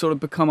that had sort of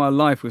become our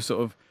life.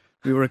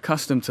 We were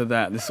accustomed to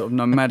that, this sort of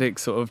nomadic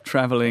sort of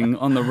traveling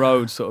on the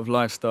road sort of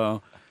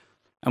lifestyle.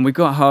 And we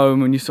got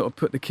home, and you sort of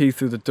put the key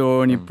through the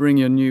door, and you bring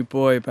your new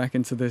boy back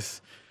into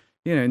this,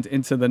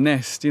 into the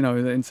nest,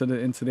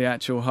 into the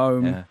actual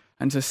home. Yeah.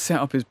 And to set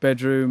up his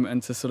bedroom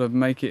and to sort of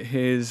make it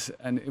his,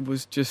 and it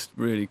was just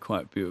really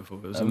quite beautiful.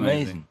 It was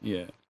amazing.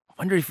 Yeah. I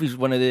wonder if he's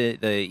one of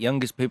the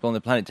youngest people on the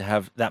planet to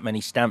have that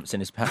many stamps in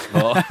his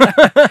passport.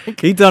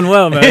 He done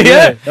well, man.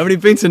 Yeah. I've only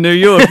been to New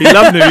York. He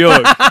loved New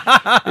York.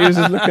 He was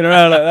just looking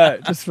around like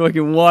that, just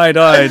fucking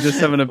wide-eyed, just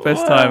having the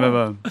best time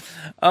ever.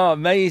 Oh,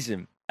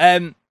 amazing.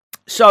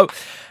 So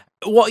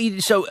are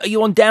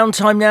you on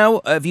downtime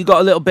now? Have you got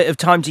a little bit of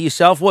time to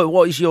yourself?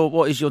 What is your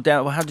how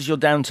does your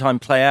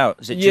downtime play out?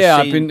 Is it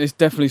just it's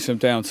definitely some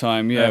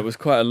downtime. Yeah, it was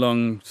quite a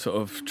long sort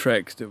of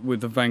trek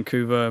with the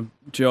Vancouver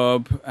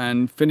job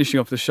and finishing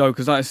off the show,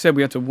 because like I said,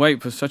 we had to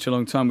wait for such a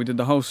long time. We did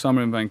the whole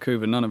summer in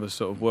Vancouver, none of us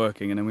sort of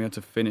working, and then we had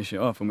to finish it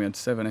off, and we had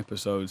 7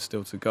 episodes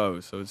still to go,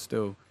 so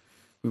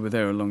we were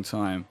there a long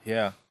time.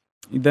 Yeah.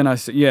 Then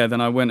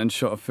I went and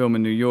shot a film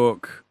in New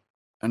York.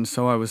 And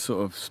so I was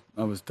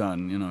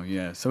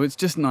done, So it's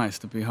just nice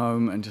to be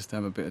home and just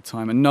have a bit of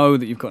time and know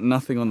that you've got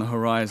nothing on the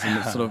horizon.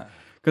 That's sort of,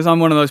 because I'm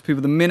one of those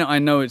people, the minute I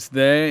know it's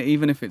there,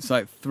 even if it's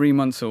like 3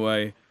 months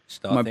away,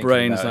 my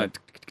brain's like,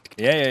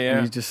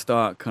 and you just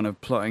start kind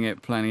of plotting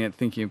it, planning it,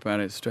 thinking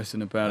about it,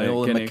 stressing about it,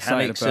 all getting the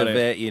excited about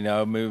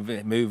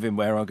it. Moving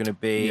where I'm going to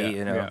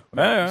be,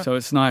 So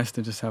it's nice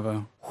to just have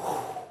a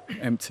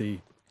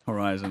empty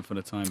horizon for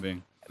the time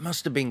being.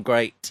 Must have been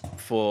great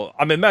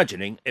I'm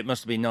imagining it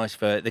must have been nice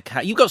for the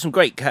cat. You've got some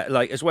great cat,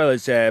 like, as well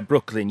as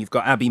Brooklyn, you've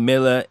got Abby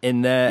Miller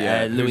in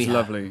there. Louis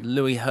lovely.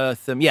 Louis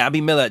Hertham. Yeah, Abby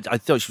Miller, I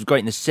thought she was great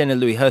in The Sinner.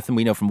 Louis Hertham,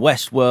 we know from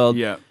Westworld.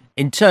 Yeah.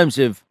 In terms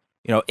of,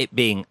 it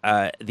being,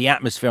 the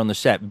atmosphere on the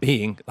set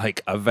being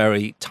like a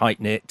very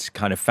tight-knit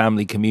kind of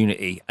family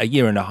community, a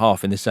year and a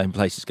half in the same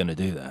place is going to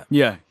do that.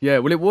 Yeah.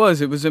 Well, it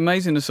was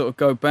amazing to sort of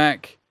go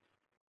back,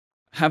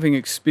 having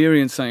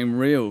experienced something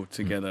real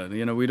together.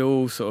 We'd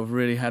all sort of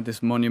really had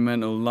this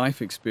monumental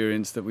life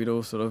experience that we'd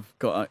all sort of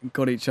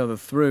got each other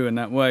through in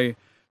that way.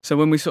 So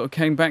when we sort of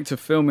came back to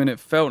filming, it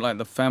felt like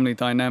the family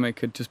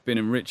dynamic had just been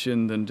enriched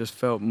and just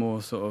felt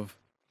more sort of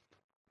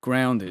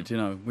grounded.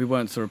 We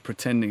weren't sort of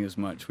pretending as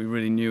much. We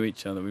really knew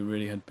each other. We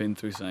really had been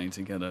through something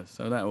together.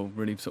 So that all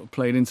really sort of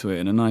played into it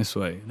in a nice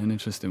way, in an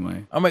interesting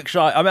way. I'm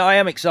excited. I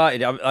am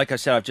excited. Like I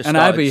said, I've just and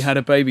started. Abby had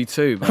a baby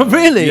too. Oh,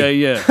 really?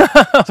 Yeah.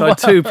 So I had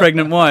 2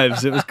 pregnant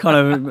wives. It was kind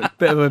of a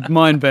bit of a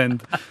mind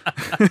bend.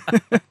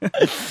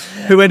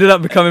 Who ended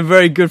up becoming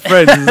very good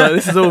friends. It's like,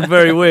 this is all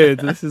very weird.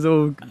 This is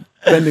all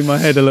bending my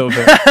head a little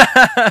bit.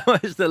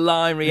 What's the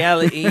line?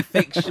 Reality,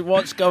 fiction?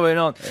 What's going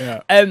on?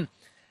 Yeah.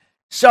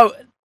 So.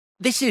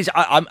 This is,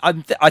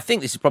 I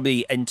think this is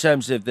probably, in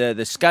terms of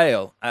the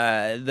scale,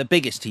 the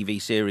biggest TV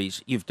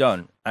series you've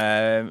done.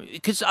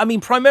 Because,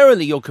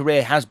 primarily your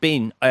career has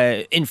been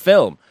in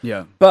film.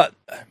 Yeah. But,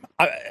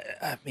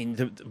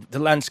 the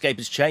landscape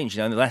has changed.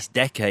 In the last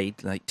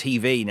decade, like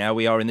TV, now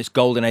we are in this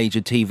golden age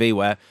of TV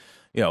where,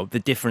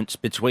 the difference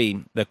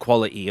between the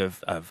quality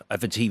of a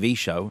TV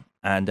show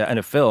and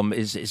a film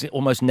is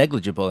almost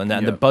negligible. And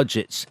the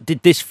budgets,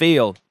 did this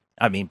feel...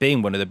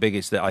 being one of the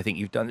biggest that I think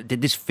you've done,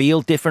 did this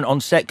feel different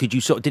on set? Could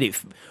you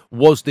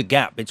was the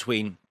gap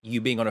between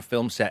you being on a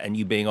film set and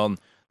you being on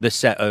the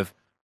set of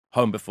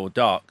Home Before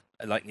Dark,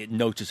 like,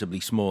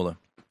 noticeably smaller?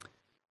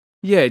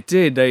 Yeah, it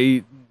did.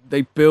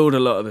 They build a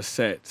lot of the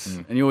sets,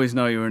 and you always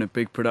know you're in a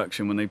big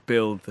production when they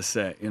build the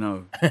set,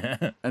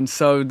 And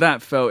so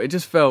it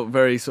just felt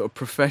very sort of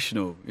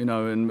professional,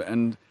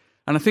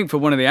 and I think for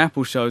one of the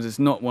Apple shows, it's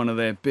not one of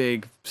their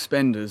big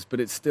spenders, but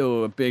it's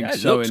still a big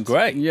show. It looks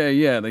great.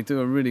 Yeah, they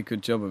do a really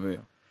good job of it.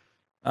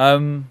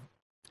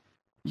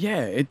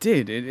 It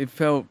did. It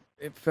felt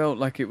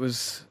like it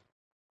was,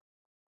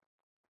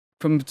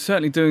 from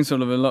certainly doing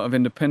sort of a lot of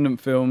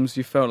independent films,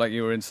 you felt like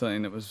you were in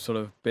something that was sort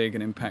of big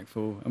and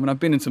impactful. I've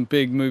been in some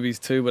big movies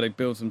too, where they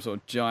build some sort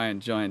of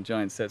giant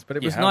sets, but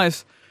it was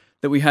nice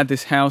that we had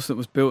this house that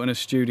was built in a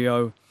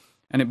studio,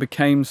 and it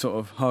became sort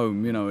of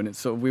home, and it's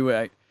sort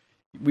of,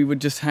 we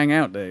would just hang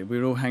out there. We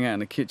would all hang out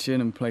in the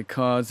kitchen and play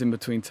cards in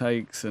between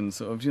takes, and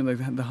sort of,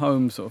 the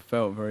home sort of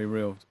felt very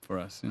real for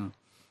us.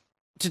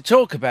 To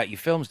talk about your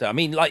films, though,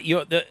 like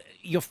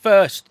your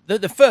first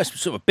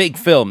sort of big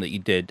film that you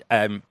did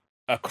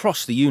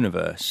across the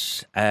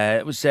universe.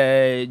 It was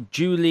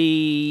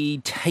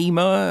Julie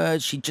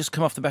Taymor. She'd just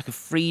come off the back of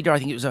Frida. I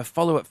think it was a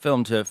follow-up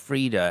film to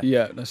Frida.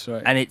 Yeah, that's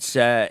right. And it's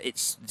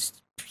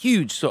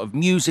huge, sort of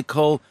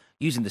musical,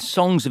 using the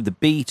songs of the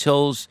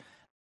Beatles.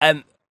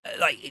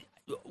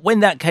 when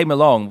that came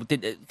along,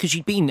 because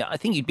I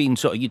think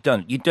you'd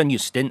done your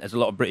stint, as a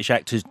lot of British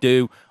actors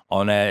do,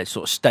 on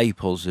sort of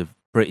staples of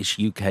British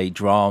UK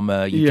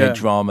drama,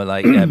 drama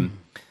I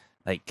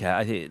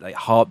think like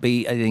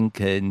Heartbeat, I think,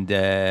 and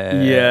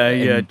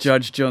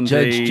Judge John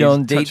Dee,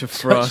 Touch of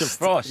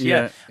Frost,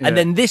 yeah. And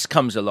then this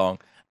comes along.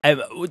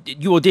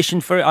 You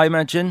auditioned for it, I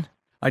imagine.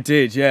 I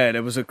did, yeah.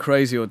 There was a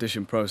crazy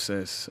audition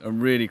process,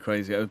 really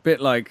crazy. It was a bit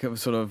like a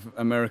sort of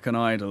American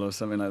Idol or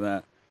something like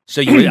that.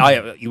 So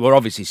you were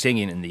obviously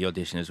singing in the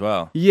audition as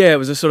well. Yeah, it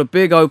was a sort of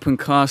big open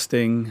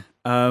casting.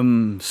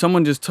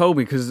 Someone just told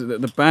me, because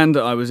the band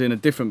that I was in, a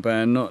different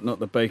band, not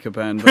the Baker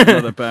band, but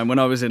another band, when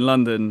I was in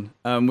London,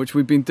 which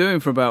we'd been doing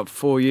for about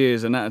 4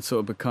 years, and that had sort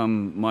of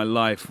become my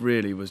life,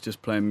 really, was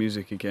just playing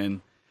music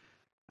again.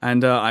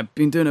 And I've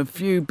been doing a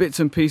few bits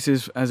and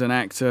pieces as an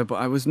actor, but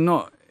I was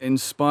not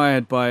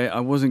inspired by it. I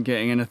wasn't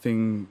getting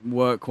anything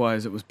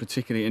work-wise that was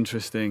particularly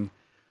interesting.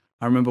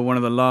 I remember one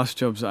of the last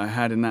jobs that I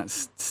had in that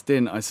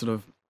stint, I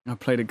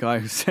played a guy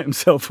who set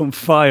himself on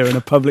fire in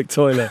a public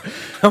toilet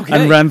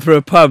and ran through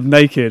a pub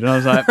naked. And I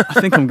was like, I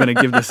think I'm going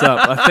to give this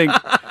up. I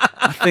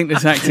think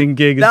this acting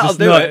gig is just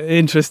not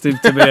interesting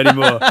to me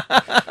anymore.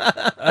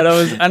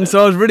 And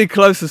so I was really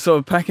close to sort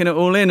of packing it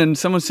all in. And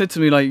someone said to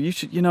me, like, you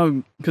should,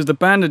 because the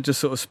band had just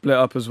sort of split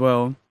up as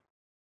well.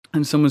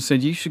 And someone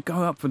said, you should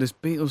go up for this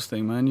Beatles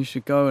thing, man. You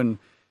should go and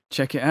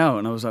check it out.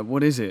 And I was like,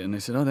 what is it? And they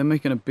said, oh, they're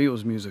making a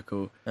Beatles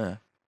musical.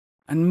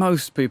 And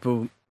most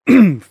people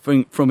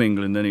from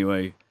England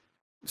anyway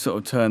sort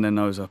of turn their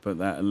nose up at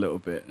that a little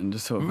bit and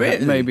just sort of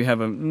maybe have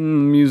a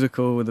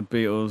musical with the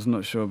Beatles.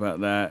 Not sure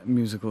about that.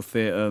 Musical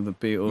theatre, the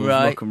Beatles,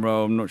 rock and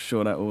roll. I'm not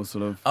sure that all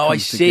sort of I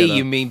see. Together.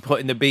 You mean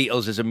putting the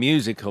Beatles as a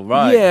musical,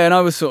 right? Yeah, and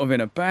I was sort of in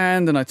a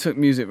band and I took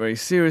music very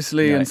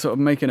seriously and sort of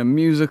making a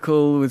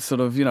musical with sort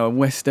of, a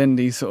West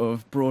Endy sort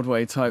of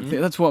Broadway type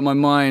thing. That's what my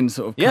mind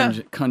sort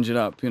of conjured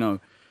up,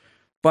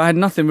 But I had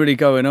nothing really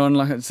going on.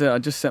 Like I said, I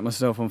just set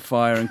myself on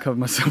fire and covered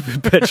myself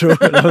in petrol.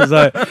 And I was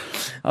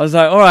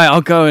like, all right,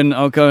 I'll go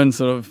and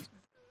sort of,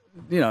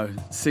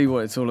 see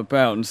what it's all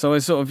about. And so I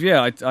sort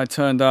of, I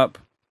turned up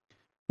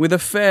with a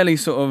fairly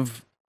sort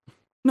of,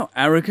 not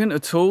arrogant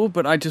at all,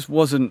 but I just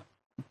wasn't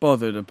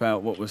bothered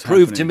about what was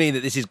happening. Prove to me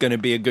that this is going to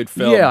be a good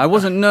film. Yeah, I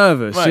wasn't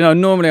nervous. Right.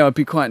 Normally I'd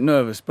be quite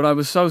nervous, but I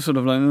was so sort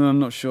of like, I'm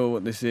not sure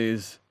what this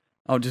is.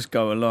 I'll just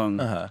go along.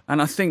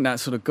 And I think that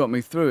sort of got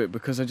me through it,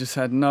 because I just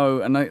had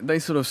and they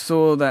sort of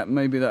saw that,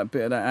 maybe that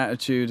bit of that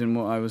attitude and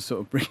what I was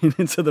sort of bringing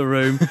into the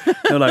room.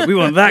 They're like, we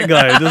want that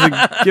guy who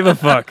doesn't give a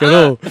fuck at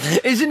all.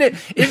 Isn't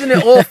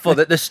it awful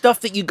that the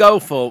stuff that you go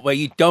for where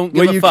you don't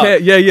give a fuck,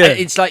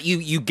 it's like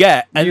you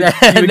get, and you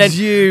then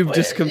exude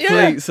just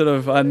complete sort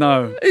of, I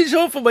know. It's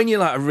awful when you're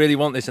like, I really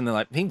want this, and they're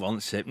like, he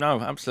wants it. No,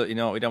 absolutely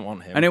not, we don't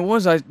want him. And it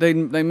was, they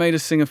made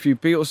us sing a few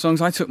Beatles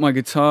songs. I took my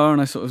guitar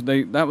and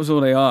that was all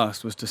they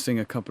asked, was to sing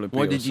a couple of Beatles songs.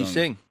 What did you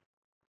sing?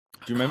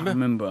 Do you remember? I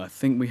remember. I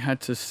think we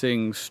had to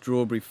sing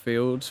Strawberry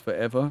Fields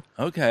Forever.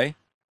 Okay.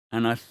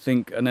 And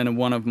then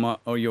one of my,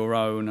 or Your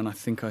Own, and I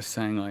think I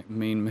sang like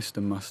Mean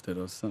Mr. Mustard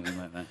or something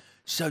like that.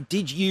 So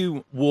did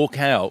you walk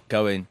out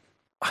going,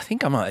 I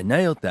think I might have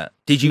nailed that?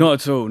 Did you? Not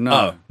at all, no.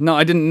 Oh. No,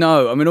 I didn't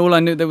know. I mean, all I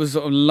knew, there was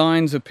sort of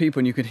lines of people,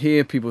 and you could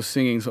hear people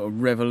singing sort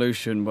of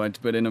Revolution,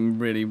 but in a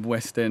really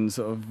West End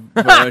sort of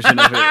version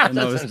of it. And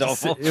that sounds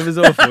awful. It was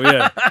awful,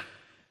 yeah.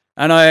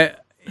 And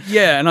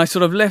I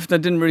sort of left. I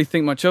didn't really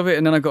think much of it.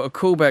 And then I got a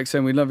call back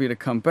saying, we'd love you to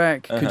come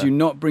back. Could you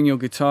not bring your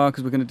guitar?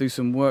 Because we're going to do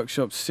some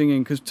workshops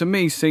singing. Because to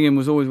me, singing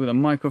was always with a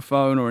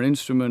microphone or an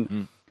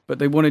instrument. But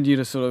they wanted you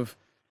to sort of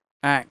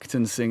act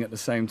and sing at the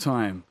same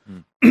time,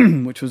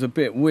 which was a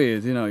bit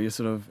weird. You're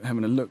sort of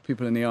having to look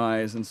people in the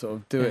eyes and sort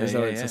of do it as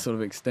though it's a sort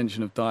of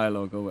extension of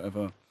dialogue or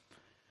whatever.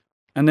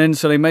 And then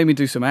so they made me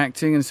do some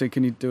acting and said,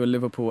 can you do a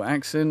Liverpool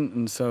accent?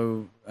 And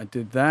so I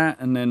did that.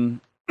 And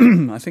then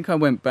I think I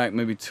went back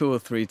maybe 2 or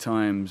 3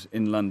 times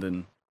in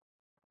London.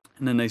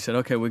 And then they said,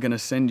 okay, we're going to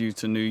send you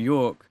to New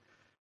York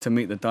to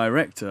meet the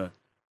director.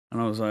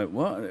 And I was like,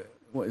 what?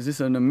 What, is this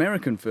an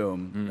American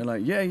film? They're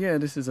like, yeah,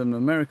 this is an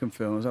American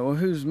film. I was like, well,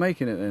 who's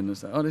making it then?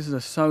 It's like, oh, this is a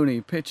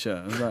Sony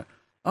picture. I was like,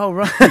 oh,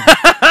 right.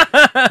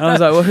 And I was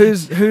like, well,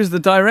 who's the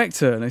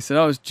director? And they said,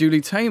 oh, it's Julie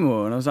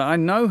Taymor. And I was like, I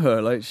know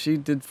her. Like, she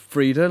did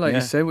Frida, like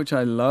you said, which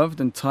I loved,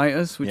 and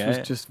Titus, which was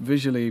just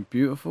visually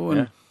beautiful.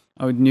 And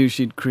I knew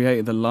she'd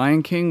created The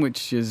Lion King,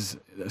 which is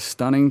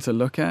stunning to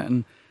look at.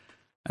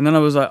 And then I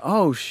was like,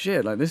 oh,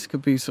 shit, like this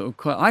could be sort of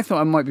quite... I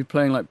thought I might be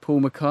playing like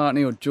Paul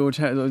McCartney or George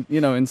Harrison,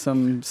 in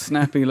some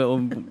snappy little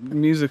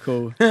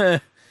musical.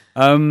 So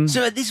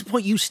at this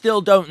point, you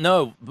still don't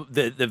know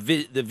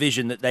the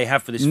vision that they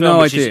have for this film, no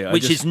which idea.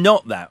 Is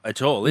not that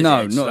at all, is it?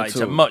 No, It's not like, at it's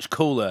all. a much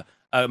cooler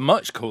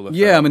film.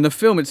 Yeah, I mean, the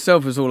film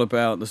itself is all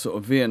about the sort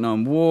of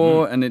Vietnam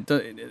War,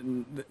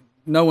 and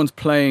no one's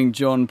playing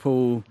John,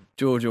 Paul,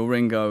 George or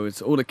Ringo.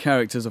 It's all the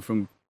characters are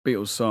from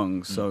Beatles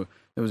songs, so...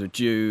 There was a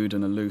Jude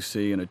and a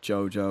Lucy and a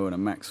Jojo and a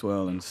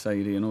Maxwell and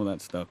Sadie and all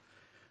that stuff.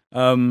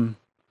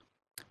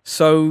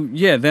 So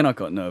yeah, then I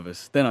got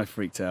nervous. Then I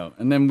freaked out,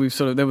 and then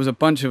there was a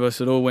bunch of us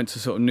that all went to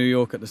sort of New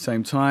York at the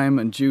same time.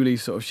 And Julie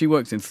she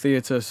works in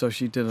theatre, so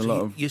she did a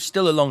lot of. You're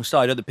still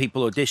alongside other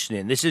people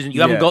auditioning. This isn't.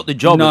 You haven't got the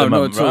job at the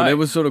moment, not at all. Right? There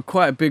was sort of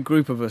quite a big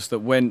group of us that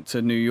went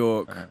to New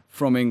York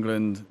from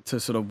England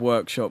to sort of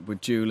workshop with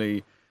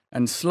Julie,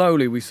 and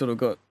slowly we sort of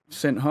got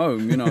sent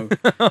home,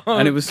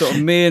 and it was sort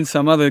of me and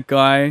some other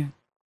guy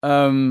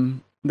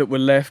that were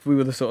left. We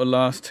were the sort of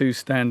last two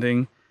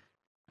standing,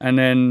 and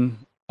then.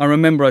 I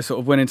remember I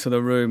sort of went into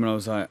the room and I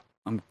was like,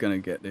 I'm going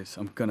to get this.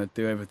 I'm going to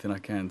do everything I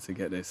can to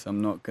get this.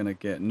 I'm not going to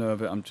get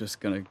nervous. I'm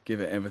just going to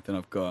give it everything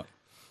I've got.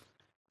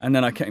 And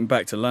then I came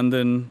back to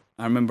London.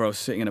 I remember I was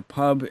sitting in a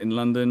pub in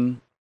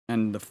London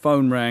and the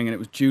phone rang and it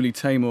was Julie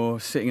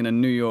Taymor sitting in a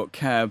New York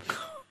cab.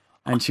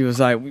 And she was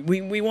like,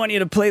 we want you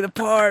to play the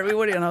part. We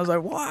want you. And I was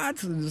like,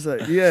 what? And just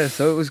like, yeah,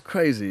 so it was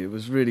crazy. It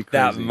was really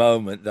crazy. That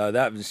moment, though,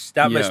 that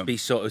must be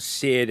sort of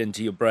seared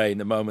into your brain,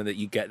 the moment that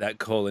you get that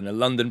call in a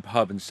London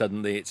pub and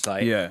suddenly it's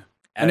like... Yeah.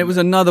 And it was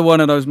another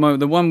one of those moments,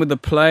 the one with the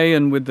play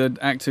and with the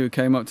actor who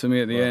came up to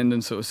me at the end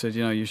and sort of said,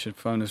 you should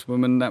phone this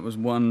woman. That was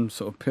one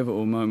sort of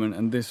pivotal moment.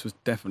 And this was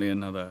definitely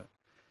another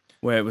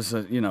where it was,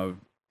 a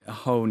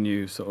whole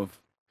new sort of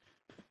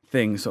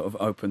thing sort of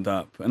opened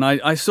up. And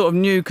I sort of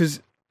knew because...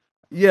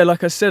 Yeah,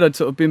 like I said, I'd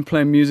sort of been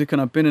playing music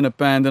and I've been in a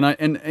band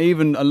and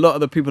even a lot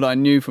of the people that I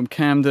knew from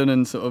Camden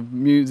and sort of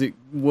music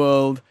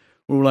world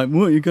were all like,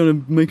 what, you're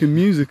going to make a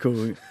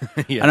musical?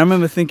 Yeah. And I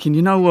remember thinking,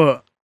 you know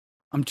what,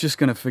 I'm just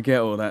going to forget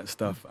all that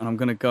stuff and I'm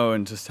going to go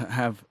and just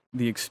have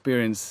the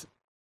experience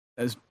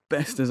as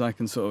best as I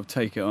can sort of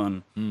take it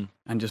on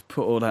and just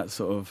put all that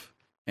sort of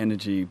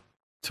energy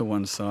to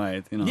one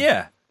side,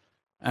 Yeah.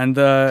 And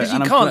because you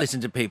can't listen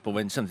to people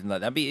when something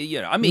like that.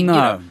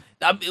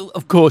 But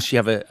of course, you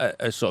have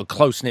a sort of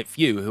close knit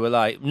few who are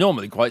like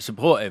normally quite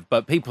supportive,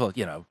 but people,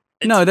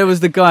 No, there was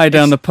the guy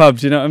down the pub.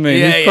 Do you know what I mean?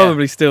 Yeah, He's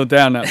probably still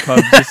down that pub,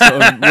 just sort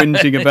of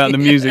whinging about the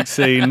music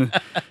scene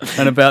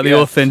and about the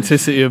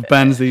authenticity of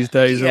bands these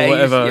days or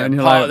whatever. And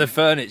you're part like, of the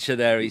furniture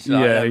there. He's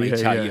like, let me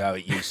tell you how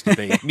it used to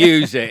be.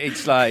 Music,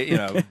 it's like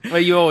where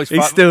you always.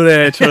 He's still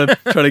there trying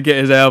to get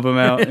his album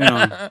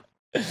out.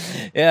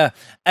 Yeah.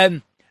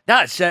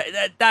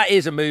 That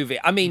is a movie.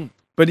 I mean,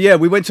 but yeah,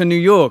 we went to New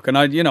York, and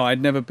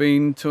I'd never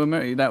been to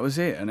America. That was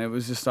it, and it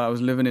was just I was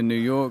living in New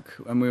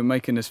York, and we were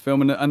making this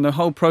film, and the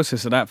whole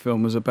process of that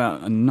film was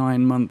about a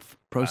 9-month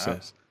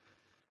process. Wow.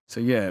 So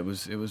yeah, it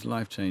was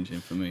life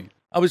changing for me.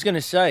 I was going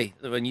to say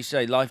when you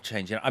say life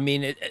changing, I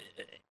mean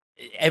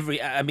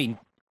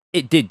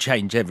it did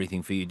change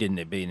everything for you, didn't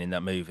it? Being in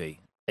that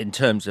movie, in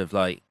terms of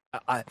like.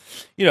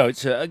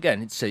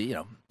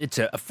 It's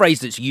a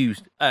phrase that's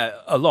used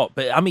a lot,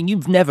 but I mean,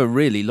 you've never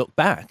really looked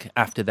back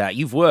after that.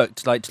 You've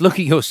worked, like, to look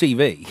at your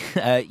CV.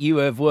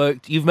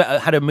 You've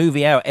had a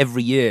movie out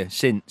every year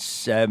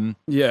since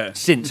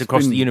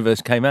Across the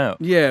Universe came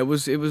out. Yeah, it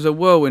was a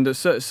whirlwind.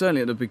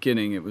 Certainly at the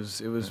beginning, it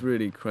was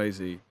really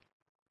crazy.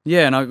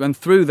 Yeah, and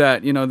through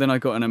that, then I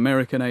got an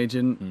American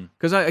agent.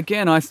 Because I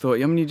thought,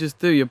 you just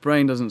do. Your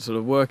brain doesn't sort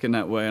of work in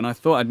that way. And I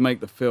thought I'd make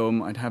the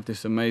film. I'd have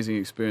this amazing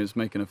experience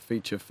making a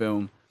feature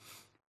film.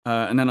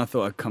 And then I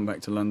thought I'd come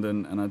back to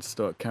London and I'd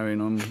start carrying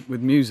on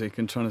with music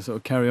and trying to sort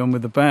of carry on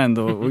with the band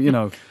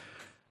or.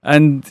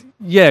 And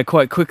yeah,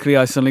 quite quickly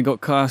I suddenly got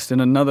cast in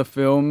another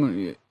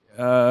film,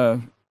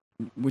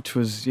 which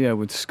was,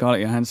 with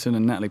Scarlett Johansson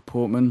and Natalie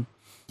Portman.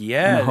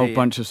 Yeah, and a whole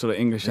bunch of sort of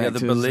English actors.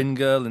 The Berlin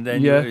Girl, and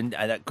then you were in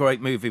that great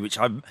movie, which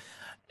I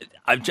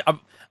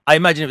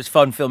imagine it was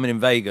fun filming in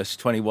Vegas.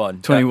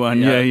 21.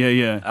 21.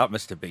 Yeah. That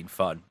must have been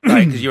fun,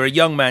 because you're a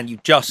young man. You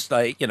just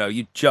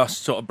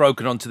sort of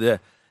broken onto the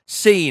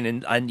scene,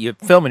 and you're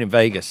filming in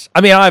Vegas.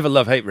 I mean, I have a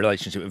love-hate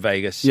relationship with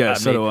Vegas. Yeah,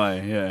 so do I.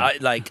 Yeah,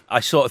 I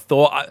sort of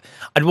thought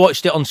I'd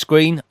watched it on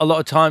screen a lot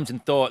of times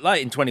and thought,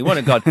 like in 21,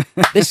 and God,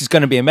 this is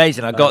going to be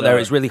amazing. I got there,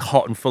 it's really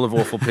hot and full of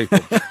awful people.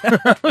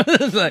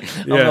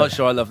 I'm not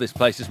sure I love this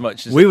place as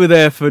much as we were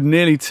there for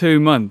nearly 2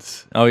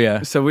 months. Oh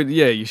yeah. So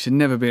you should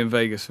never be in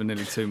Vegas for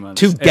nearly 2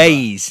 months. 2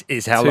 days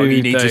is how long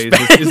you need to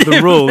spend. Is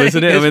the rule,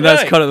 isn't it? I mean,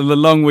 that's kind of the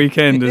long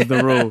weekend is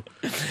the rule.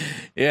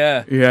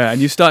 Yeah, and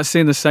you start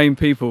seeing the same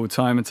people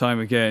time and time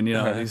again.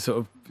 These sort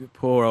of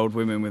poor old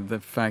women with the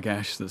fag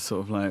ash that's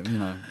sort of like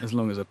as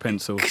long as a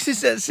pencil.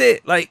 Because that's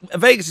it. Like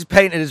Vegas is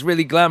painted as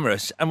really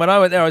glamorous, and when I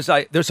went there, I was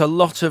like, "There's a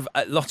lot of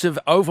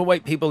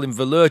overweight people in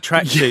velour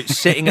tracksuits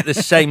sitting at the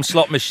same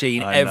slot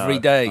machine every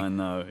day." I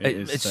know.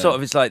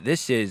 It's like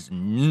this is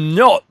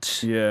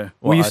not. Yeah,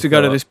 we used to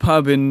go to this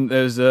pub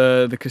there's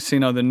the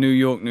casino, the New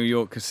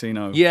York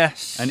Casino.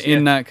 Yes, and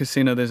in that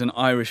casino, there's an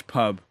Irish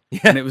pub. Yeah.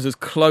 And it was as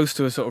close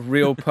to a sort of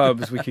real pub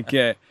as we could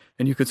get.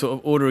 And you could sort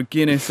of order a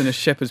Guinness and a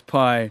shepherd's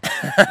pie.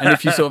 And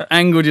if you sort of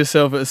angled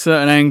yourself at a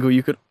certain angle,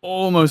 you could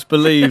almost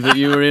believe that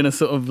you were in a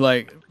sort of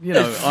like,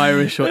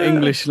 Irish or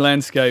English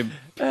landscape.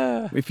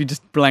 If you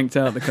just blanked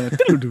out the kind of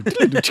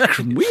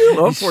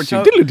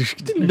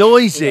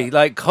noisy,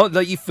 like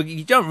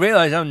you don't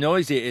realize how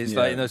noisy it is,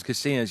 like in those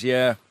casinos.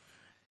 Yeah.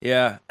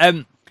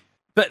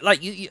 But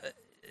like you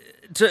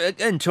to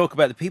again talk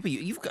about the people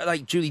you've got,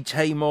 like Julie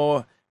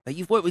Taymor. Like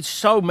you've worked with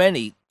so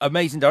many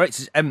amazing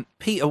directors.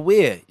 Peter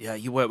Weir, yeah,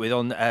 you worked with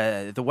on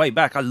The Way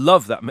Back. I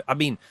love that. I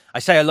mean, I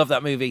say I love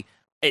that movie.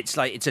 It's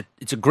like it's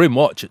a grim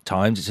watch at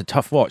times. It's a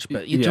tough watch,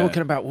 but you're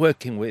talking about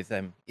working with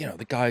the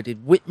guy who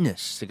did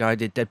Witness, the guy who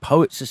did Dead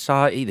Poets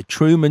Society, The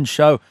Truman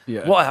Show.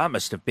 Yeah. What that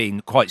must have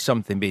been quite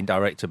something being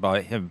directed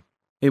by him.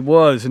 It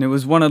was, and it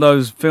was one of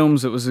those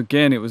films that was,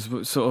 again, it was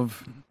a sort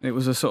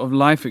of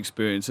life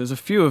experience. There's a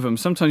few of them.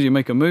 Sometimes you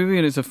make a movie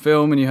and it's a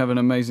film and you have an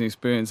amazing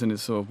experience and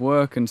it's sort of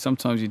work, and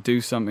sometimes you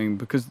do something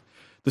because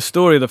the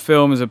story of the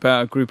film is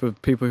about a group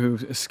of people who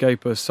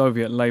escape a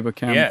Soviet labor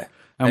camp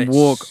and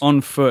walk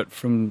on foot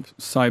from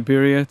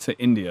Siberia to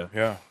India.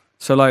 Yeah.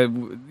 So, like,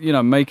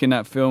 making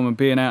that film and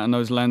being out in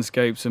those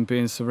landscapes and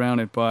being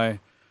surrounded by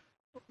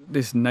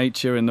this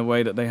nature in the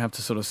way that they have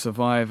to sort of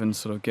survive and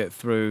sort of get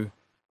through,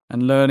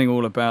 and learning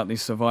all about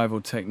these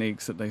survival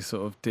techniques that they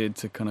sort of did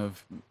to kind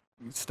of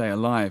stay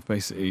alive,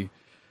 basically,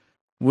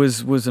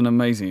 was an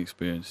amazing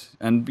experience.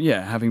 And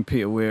yeah, having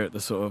Peter Weir at the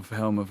sort of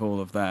helm of all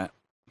of that,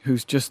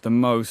 who's just the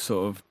most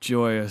sort of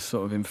joyous,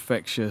 sort of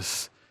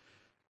infectious,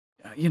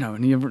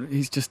 and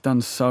he's just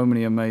done so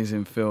many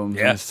amazing films.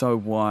 Yeah. And he's so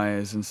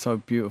wise and so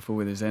beautiful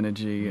with his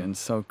energy and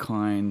so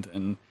kind.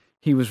 And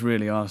he was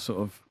really our sort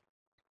of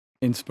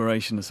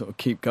inspiration to sort of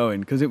keep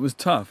going, because it was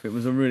tough. It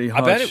was a really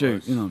hard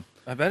shoot,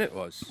 I bet it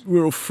was. We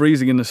were all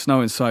freezing in the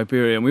snow in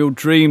Siberia, and we all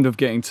dreamed of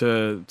getting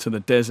to the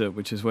desert,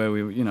 which is where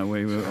we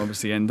would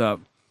obviously end up.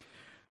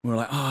 We were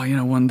like,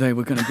 one day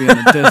we're going to be in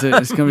the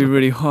desert. It's going to be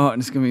really hot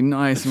and it's going to be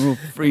nice, and we're all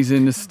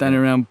freezing, just standing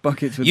around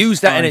buckets with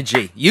Use that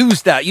energy.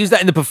 Use that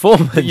in the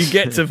performance. You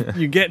get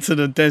to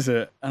the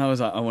desert, and I was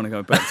like, I want to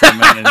go back to the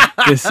mountain.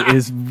 This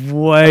is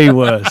way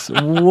worse.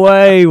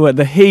 Way worse.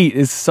 The heat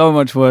is so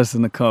much worse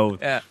than the cold.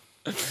 Yeah.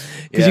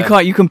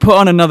 Because you can put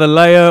on another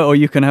layer, or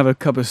you can have a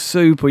cup of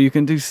soup, or you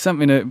can do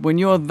something when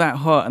you're that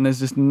hot and there's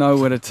just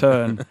nowhere to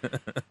turn.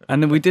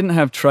 And then we didn't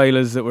have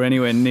trailers that were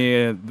anywhere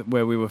near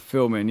where we were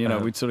filming.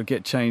 We'd sort of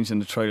get changed in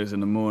the trailers in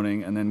the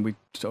morning, and then we'd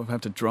sort of have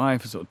to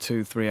drive for sort of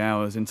 2-3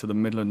 hours into the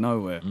middle of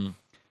nowhere.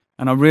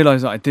 And I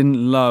realized that I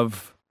didn't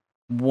love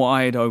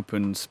wide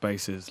open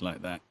spaces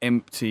like that,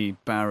 empty,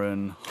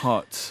 barren,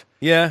 hot.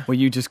 Yeah, where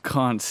you just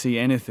can't see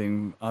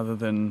anything other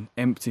than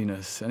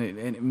emptiness, and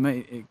it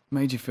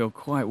made you feel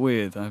quite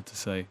weird, I have to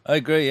say. I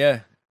agree.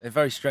 Yeah, a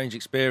very strange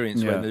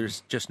experience when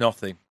there's just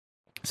nothing.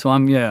 So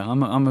I'm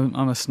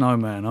a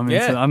snowman.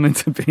 I'm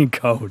into being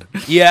cold.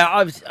 Yeah,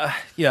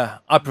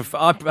 I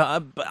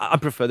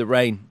prefer the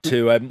rain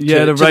to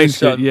the rain. The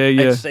sun.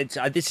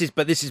 Yeah.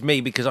 This is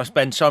me, because I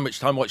spend so much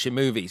time watching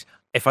movies.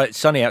 If it's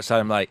sunny outside,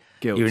 I'm like,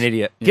 guilt. You're an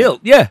idiot. Yeah. Guilt.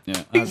 Yeah.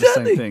 I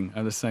Exactly.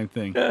 have the same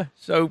thing. Yeah.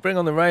 So bring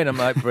on the rain. I'm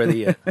like,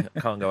 brilliant. I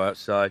can't go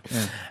outside.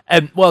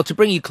 Yeah. Well, to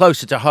bring you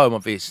closer to home,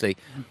 obviously,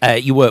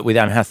 you worked with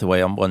Anne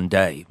Hathaway on One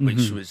Day,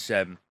 which was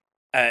a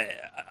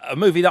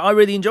movie that I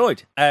really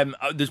enjoyed.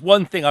 There's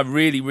one thing I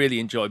really,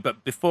 really enjoyed,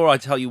 but before I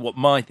tell you what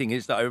my thing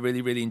is that I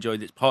really, really enjoyed,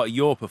 that's part of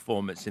your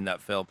performance in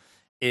that film.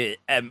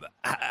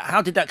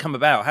 How did that come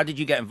about? How did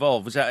you get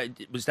involved? Was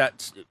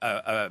that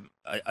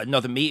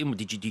another meeting?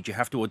 Did you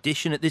have to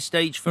audition at this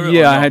stage for it?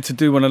 Yeah, I had to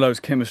do one of those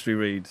chemistry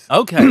reads.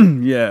 Okay.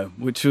 Yeah,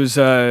 which was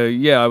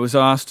I was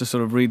asked to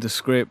sort of read the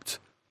script.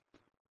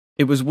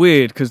 It was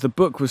weird because the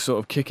book was sort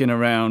of kicking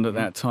around at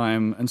that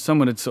time, and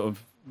someone had sort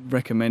of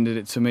recommended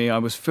it to me. I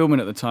was filming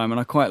at the time, and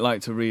I quite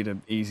like to read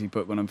an easy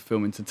book when I'm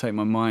filming to take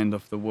my mind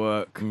off the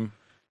work.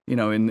 In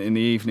the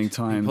evening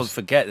times. People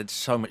forget that there's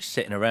so much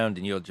sitting around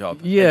in your job.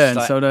 Yeah,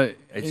 and so at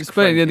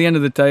the end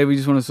of the day, we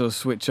just want to sort of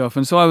switch off.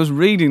 And so I was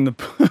reading the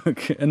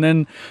book, and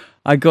then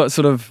I got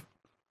sort of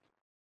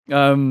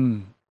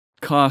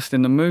cast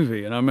in the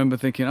movie, and I remember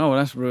thinking, oh, well,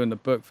 that's ruined the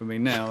book for me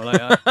now. Like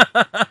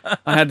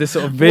I had this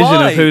sort of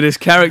vision of who this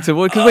character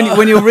was, because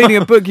when you're reading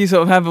a book, you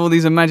sort of have all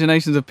these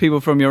imaginations of people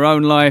from your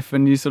own life,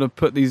 and you sort of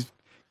put these.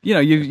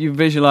 You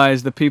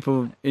visualize the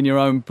people in your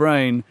own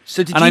brain.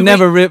 So I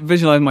never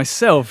visualized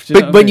myself.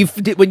 But when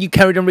you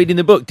carried on reading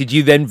the book, did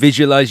you then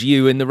visualize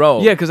you in the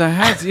role? Yeah, because I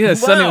had to. Yeah,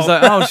 suddenly it was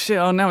like, oh shit,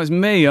 oh now it's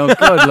me. Oh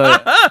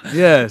god,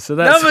 yeah. So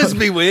that must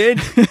be weird.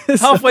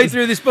 Halfway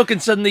through this book,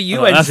 and suddenly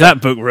you end. That's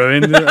that book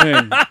ruined. You know what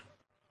I mean?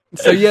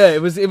 So yeah,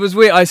 it was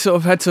weird. I sort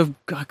of had to.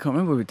 I can't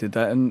remember where we did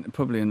that, and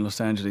probably in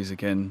Los Angeles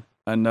again.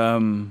 And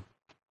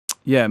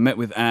met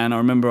with Anne. I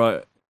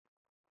remember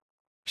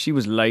she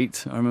was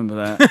late. I remember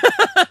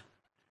that.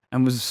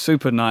 And was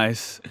super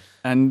nice.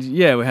 And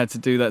yeah, we had to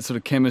do that sort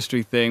of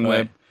chemistry thing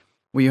where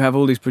you have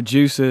all these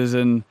producers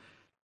and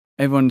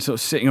everyone sort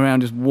of sitting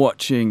around just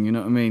watching, you know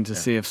what I mean, to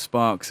see if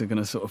sparks are going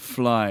to sort of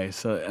fly.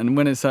 So, and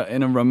when it's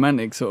in a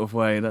romantic sort of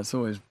way, that's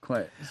always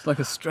it's like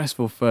a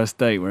stressful first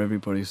date where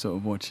everybody's sort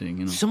of watching,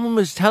 you know. Someone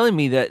was telling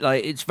me that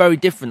it's very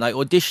different, like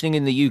auditioning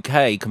in the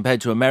UK compared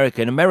to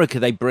America. In America,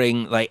 they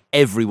bring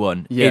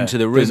everyone into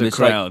the room. There's a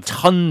crowd.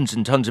 Tons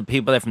and tons of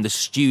people there from the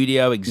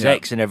studio,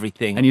 execs and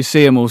everything. And you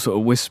see them all sort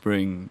of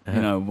whispering,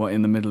 you know, what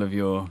in the middle of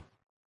your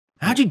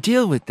How do you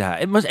deal with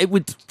that? It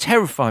would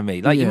terrify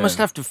me. Like, you Yeah. must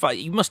have to fight.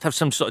 You must have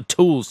some sort of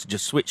tools to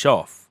just switch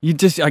off.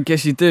 I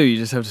guess you do. You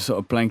just have to sort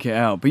of blank it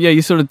out. But yeah,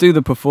 you sort of do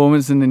the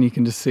performance, and then you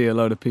can just see a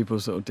load of people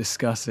sort of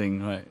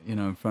discussing, right,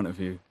 in front of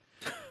you.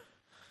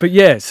 But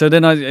yeah, so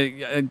then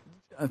I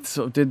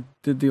sort of did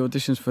the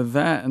auditions for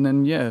that, and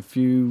then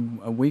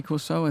a week or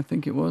so, I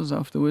think it was,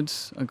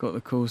 afterwards, I got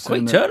the call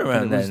saying Quick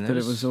turnaround that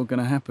it was all going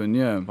to happen.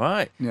 Yeah,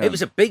 Right. Yeah. It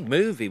was a big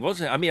movie,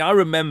 wasn't it? I mean, I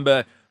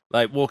remember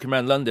like walking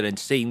around London and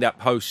seeing that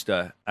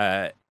poster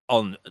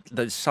on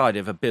the side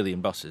of a billion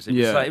buses. It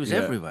was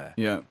everywhere.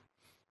 Yeah.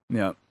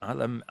 I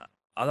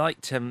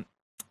liked.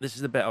 This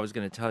is the bit I was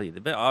going to tell you. The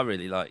bit I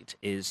really liked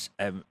is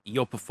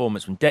your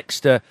performance when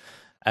Dexter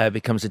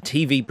becomes a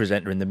TV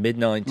presenter in the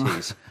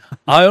mid-90s.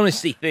 I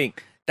honestly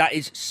think that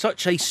is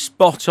such a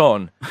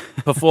spot-on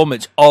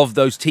performance of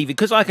those TV.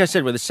 Because, like I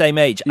said, we're the same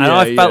age, and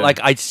I felt like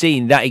I'd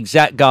seen that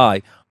exact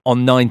guy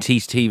on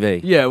 90s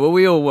TV. Yeah, well,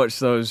 we all watch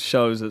those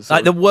shows at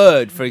Like The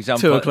Word, for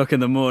example. 2 o'clock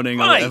in the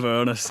morning or whatever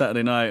on a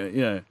Saturday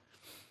night.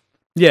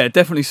 Yeah,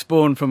 definitely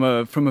spawned from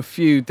a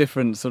few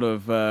different sort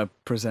of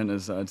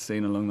presenters that I'd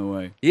seen along the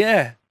way.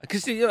 Yeah,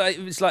 because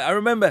it was like, I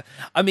remember.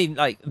 I mean,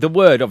 like The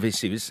Word,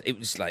 obviously it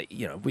was like,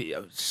 it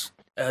was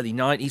early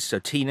 90s, so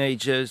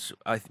teenagers.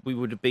 We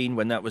would have been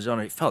when that was on.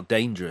 It felt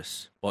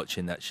dangerous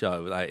watching that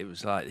show. Like, it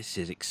was like,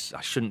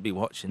 I shouldn't be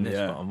watching this,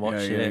 but I'm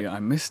watching it. I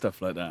miss stuff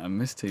like that. I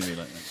miss TV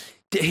like that.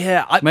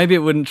 Yeah, maybe it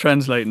wouldn't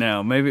translate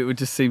now. Maybe it would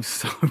just seem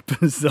so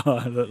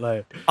bizarre that,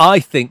 like. I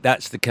think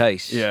that's the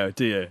case. Yeah,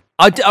 do you?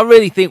 I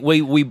really think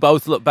we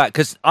both look back,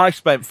 because I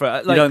spent for.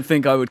 Like, you don't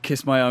think I would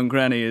kiss my own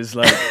granny is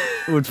like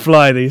would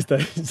fly these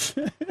days?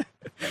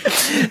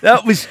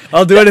 That was.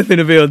 I'll do anything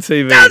to be on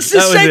TV. That's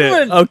the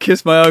segment. I'll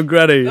kiss my own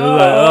granny.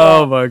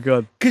 Oh my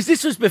god! Because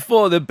this was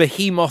before the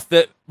behemoth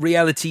that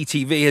reality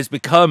TV has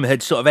become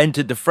had sort of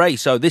entered the fray.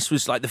 So this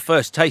was like the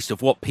first taste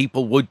of what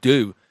people would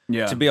do.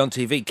 To be on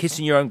TV,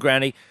 kissing your own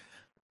granny.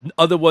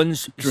 Other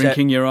ones,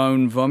 drinking your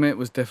own vomit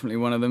was definitely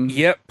one of them.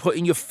 Yep,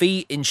 putting your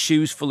feet in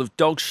shoes full of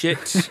dog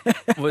shit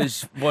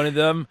was one of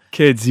them.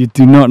 Kids, you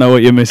do not know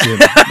what you're missing.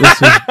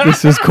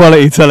 This was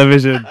quality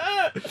television.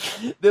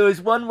 There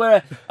was one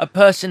where a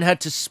person had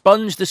to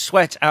sponge the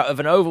sweat out of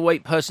an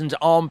overweight person's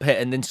armpit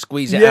and then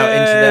squeeze it out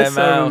into their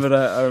mouth.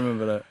 I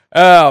remember that.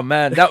 Oh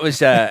man, that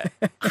was a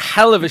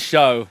hell of a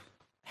show.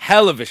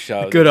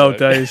 Good old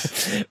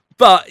days.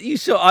 But you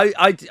saw,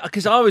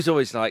 because I was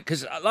always like,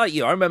 because like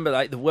you, I remember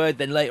like The Word,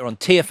 then later on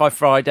TFI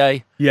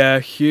Friday. Yeah,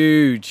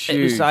 huge.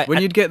 It was like,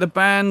 when you'd get the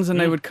bands and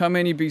they would come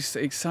in, you'd be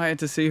excited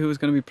to see who was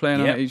going to be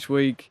playing on it each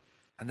week.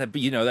 And then,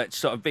 that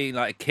sort of being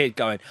like a kid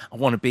going, I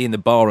want to be in the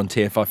bar on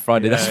TFI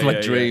Friday. That's my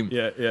dream.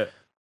 Yeah.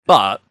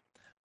 But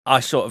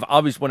I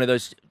was one of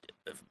those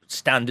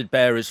standard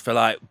bearers for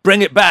like,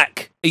 bring it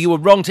back. You were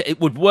wrong. It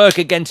would work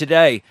again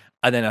today.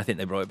 And then I think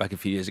they brought it back a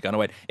few years ago, and I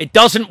went, it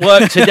doesn't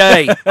work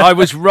today. I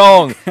was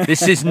wrong.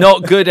 This is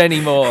not good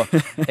anymore.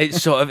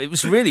 It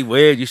was really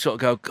weird. You sort of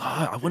go,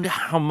 God, I wonder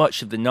how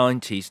much of the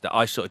 90s that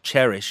I sort of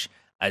cherish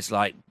as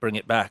like, bring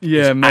it back.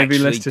 Yeah, maybe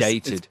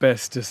dated. It's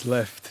best just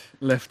left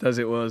as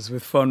it was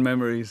with fond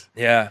memories.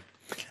 Yeah.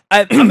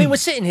 I mean, we're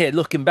sitting here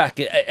looking back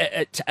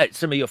at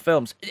some of your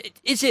films.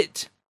 Is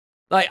it...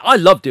 Like, I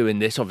love doing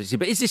this, obviously,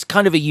 but is this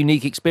kind of a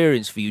unique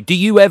experience for you? Do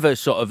you ever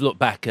sort of look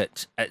back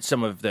at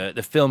some of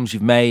the films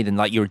you've made and,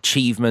 like, your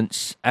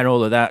achievements and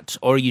all of that?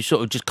 Or are you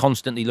sort of just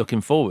constantly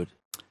looking forward?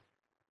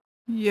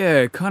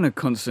 Yeah, kind of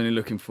constantly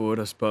looking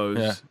forward, I suppose.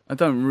 Yeah. I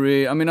don't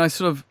really... I mean, I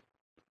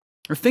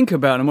think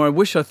about them, or I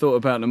wish I thought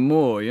about them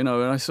more, and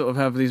I sort of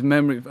have a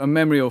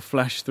memory will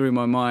flash through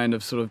my mind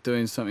of sort of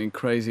doing something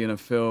crazy in a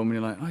film,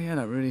 and you're like, oh, yeah,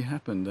 that really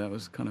happened. That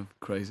was kind of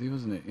crazy,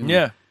 wasn't it?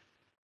 Yeah.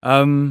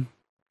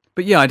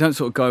 But yeah, I don't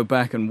sort of go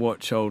back and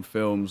watch old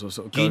films or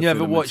sort of. Do you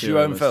never watch your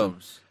own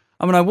films?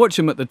 I mean, I watch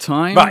them at the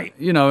time, right?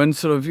 And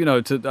sort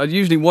of, I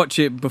usually watch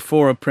it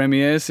before a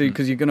premiere,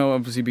 because you're going to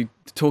obviously be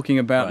talking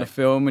about the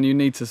film, and you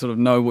need to sort of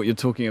know what you're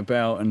talking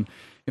about, and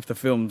if the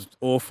film's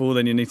awful,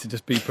 then you need to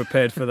just be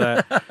prepared for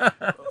that.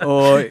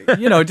 Or,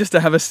 just to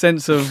have a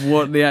sense of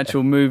what the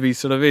actual movie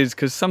sort of is,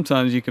 because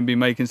sometimes you can be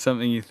making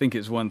something, you think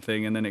it's one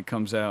thing, and then it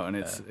comes out and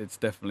it's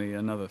definitely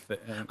another thing.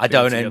 I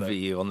don't envy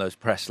you on those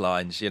press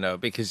lines,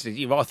 because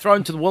you are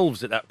thrown to the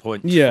wolves at that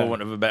point, for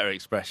want of a better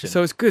expression.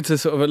 So it's good to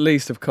sort of at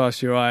least have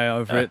cast your eye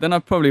over it. Then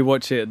I'd probably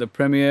watch it at the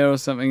premiere or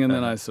something, and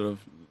then I sort of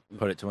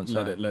put it to one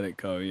side. Let it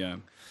go,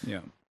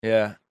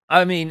 yeah.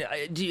 I mean,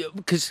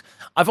 because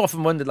I've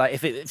often wondered, like,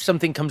 if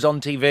something comes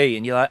on TV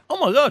and you're like, oh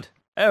my God,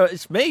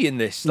 it's me in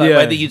this. Like,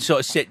 whether you'd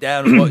sort of sit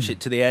down and watch it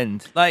to the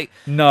end. Like,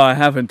 no, I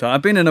haven't.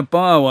 I've been in a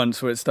bar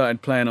once where it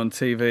started playing on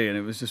TV and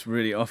it was just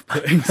really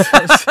off-putting.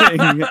 Sort of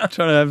trying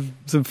to have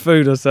some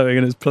food or something,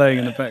 and it's playing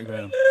in the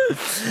background.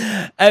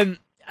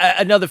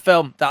 Another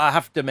film that I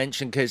have to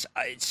mention, because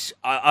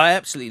I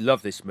absolutely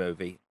love this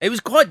movie. It was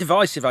quite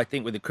divisive, I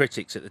think, with the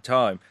critics at the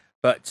time.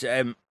 But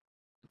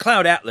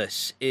Cloud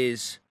Atlas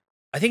is...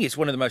 I think it's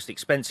one of the most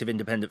expensive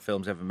independent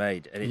films ever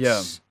made, and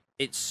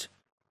it's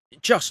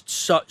just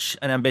such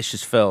an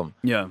ambitious film.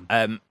 Yeah.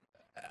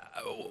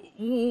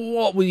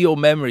 What were your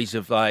memories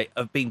of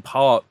being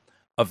part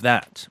of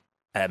that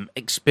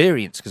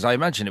experience? Because I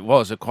imagine it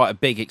was quite a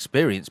big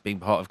experience being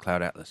part of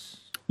Cloud Atlas.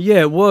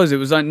 Yeah, it was. It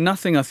was like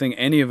nothing I think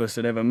any of us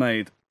had ever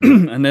made.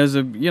 And there's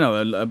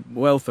a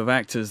wealth of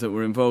actors that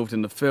were involved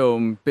in the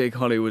film, big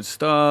Hollywood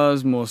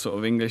stars, more sort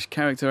of English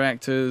character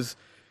actors,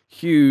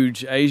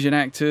 huge Asian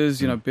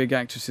actors, big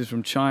actresses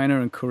from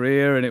China and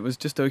Korea, and it was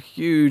just a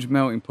huge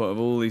melting pot of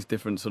all these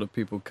different sort of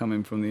people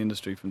coming from the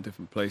industry from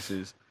different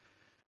places.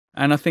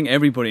 And I think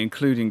everybody,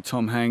 including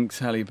Tom Hanks,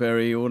 Halle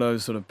Berry, all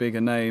those sort of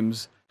bigger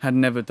names, had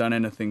never done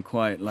anything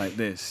quite like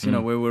this, where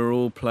we were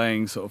all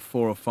playing sort of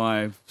 4 or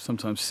 5,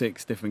 sometimes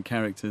 6 different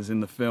characters in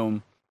the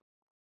film.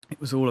 It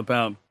was all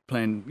about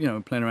playing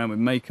around with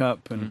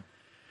makeup,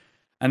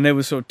 and there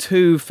were sort of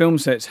 2 film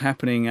sets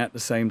happening at the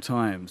same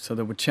time. So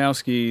the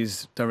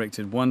Wachowskis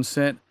directed one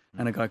set,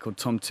 and a guy called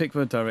Tom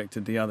Tykwer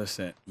directed the other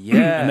set.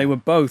 Yeah. And they were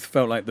both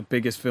felt like the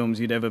biggest films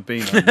you'd ever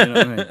been on, you know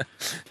what I mean?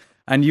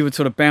 And you would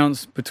sort of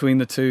bounce between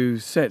the 2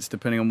 sets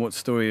depending on what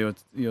story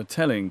you're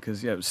telling,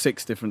 because it was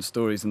 6 different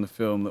stories in the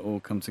film that all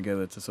come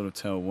together to sort of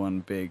tell one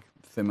big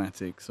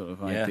thematic sort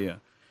of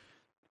idea.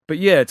 But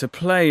yeah, to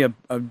play a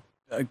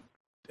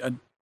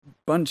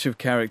bunch of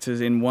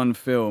characters in one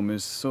film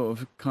is sort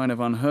of kind of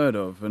unheard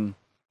of, and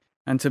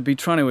to be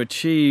trying to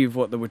achieve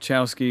what the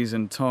Wachowskis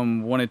and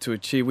Tom wanted to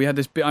achieve. We had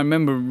this I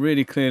remember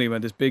really clearly we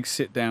had this big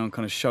sit down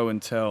kind of show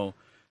and tell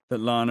that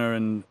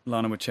Lana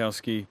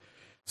Wachowski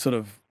sort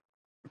of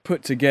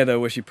put together,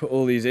 where she put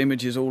all these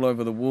images all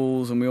over the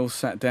walls, and we all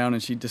sat down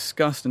and she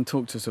discussed and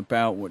talked to us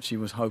about what she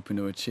was hoping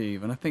to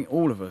achieve. And I think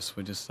all of us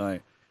were just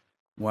like,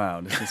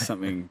 wow, this is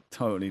something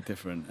totally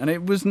different. And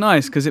it was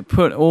nice because it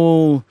put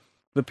all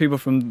the people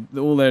from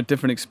all their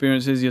different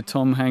experiences, your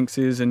Tom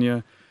Hankses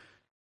and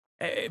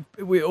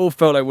we all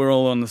felt like we're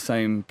all on the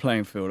same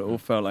playing field. It all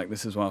felt like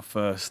this is our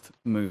first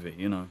movie,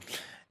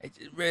 It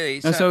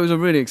really. And so it was a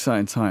really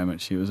exciting time,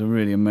 actually. It was a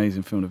really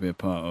amazing film to be a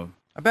part of.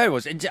 I bet it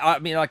was. I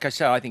mean, like I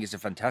said, I think it's a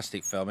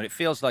fantastic film, and it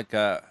feels like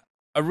a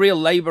real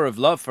labor of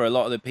love for a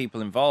lot of the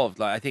people involved.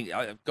 Like, I think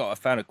I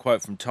found a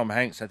quote from Tom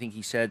Hanks. I think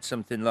he said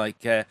something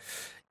like,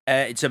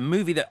 "It's a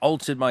movie that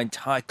altered my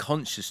entire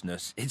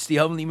consciousness. It's the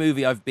only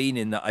movie I've been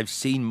in that I've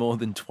seen more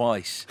than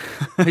twice,"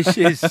 which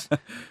is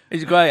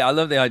it's great. I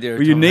love the idea.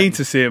 Well, you need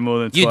to see it more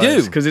than twice. You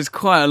do, because it's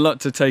quite a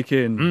lot to take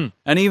in.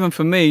 And even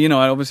for me,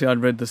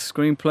 I'd read the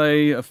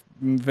screenplay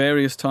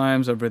various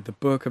times. I've read the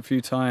book a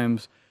few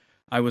times.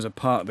 I was a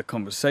part of the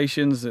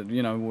conversations that,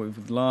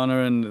 with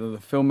Lana and the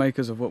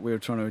filmmakers of what we were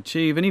trying to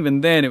achieve. And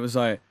even then, it was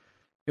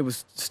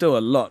still a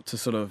lot to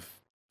sort of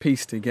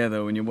piece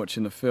together when you're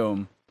watching the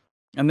film.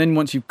 And then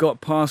once you've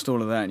got past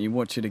all of that and you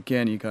watch it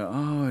again, you go,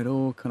 oh, it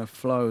all kind of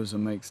flows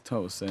and makes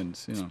total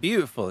sense. It's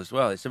beautiful as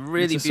well. It's a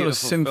really beautiful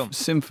sort of film.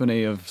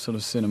 Symphony of sort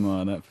of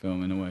cinema, that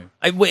film, in a way.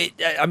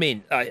 I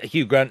mean,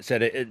 Hugh Grant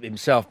said it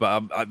himself,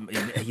 but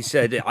he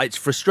said, it's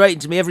frustrating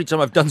to me every time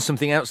I've done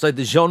something outside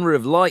the genre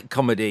of light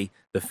comedy,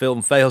 the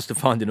film fails to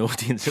find an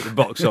audience at the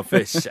box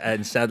office,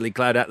 and sadly,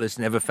 Cloud Atlas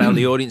never found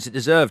the audience it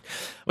deserved.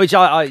 Which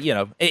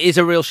it is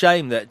a real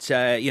shame that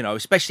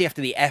especially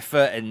after the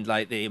effort and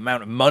like the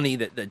amount of money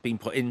that'd been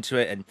put into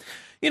it, and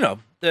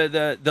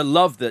the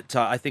love that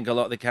I think a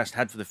lot of the cast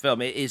had for the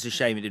film. It is a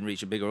shame it didn't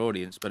reach a bigger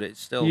audience, but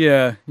it's still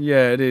yeah,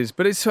 it is.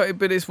 But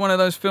it's one of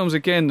those films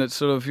again that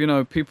sort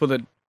of people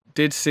that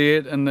did see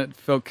it and that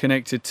felt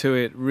connected to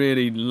it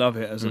really love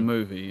it as a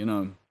movie.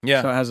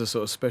 Yeah. So it has a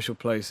sort of special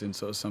place in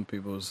sort of some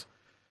people's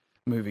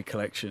movie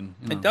collection.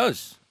 It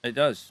does.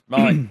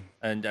 Mine.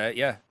 And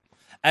yeah.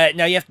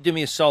 Now you have to do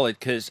me a solid,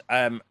 because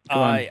I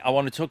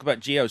want to talk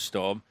about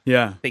Geostorm.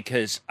 Yeah.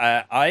 Because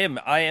I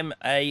am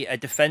a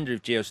defender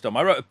of Geostorm.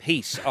 I wrote a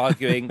piece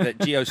arguing that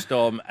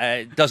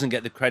Geostorm doesn't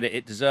get the credit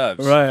it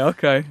deserves. Right.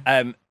 Okay.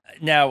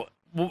 Now,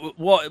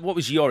 what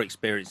was your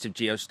experience of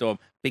Geostorm?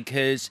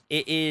 Because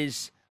it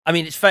is. I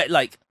mean,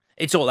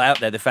 it's all out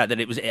there. The fact that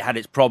it had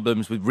its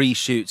problems with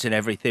reshoots and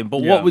everything.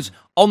 But what was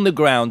on the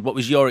ground? What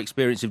was your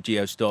experience of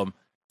Geostorm?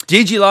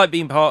 Did you like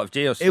being part of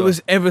Geostorm? It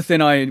was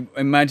everything I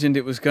imagined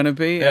it was going to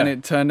be, and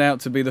it turned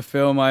out to be the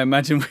film I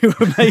imagined we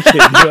were making. You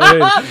know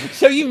what I mean?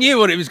 So you knew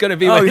what it was going to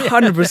be. Oh,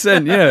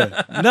 100%,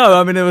 yeah. No,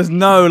 I mean, there was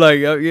no,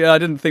 I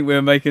didn't think we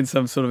were making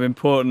some sort of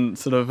important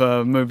sort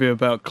of movie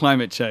about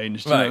climate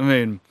change. Do you know what I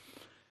mean?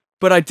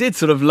 But I did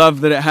sort of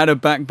love that it had a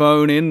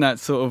backbone in that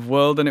sort of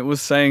world, and it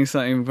was saying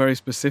something very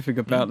specific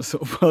about the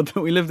sort of world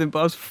that we lived in. But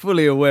I was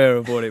fully aware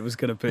of what it was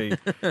going to be,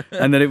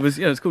 and that it was,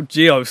 it's called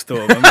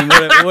Geostorm. I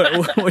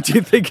mean, what do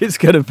you think it's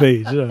going to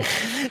be?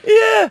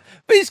 Yeah,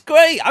 but it's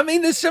great. I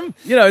mean, there's some,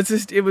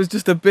 it was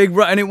just a big,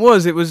 and it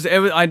was.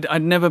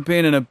 I'd never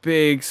been in a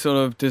big sort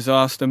of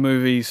disaster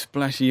movie,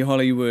 splashy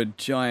Hollywood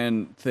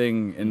giant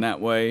thing in that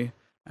way,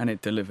 and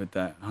it delivered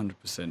that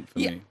 100% for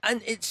me.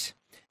 And it's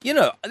you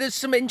know, there's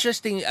some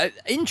interesting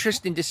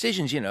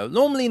decisions. You know,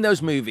 normally in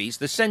those movies,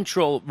 the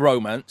central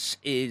romance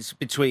is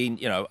between,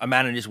 you know, a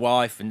man and his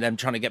wife, and them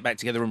trying to get back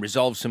together and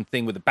resolve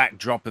something with the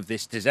backdrop of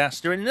this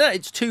disaster. And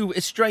it's two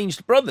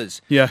estranged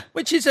brothers. Yeah,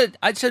 which is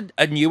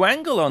a new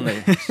angle on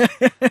this.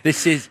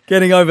 This is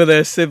getting over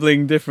their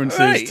sibling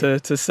differences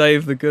to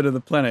save the good of the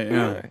planet.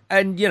 Yeah,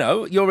 and you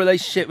know, your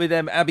relationship with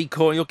Abby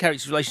Cornish, your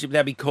character's relationship with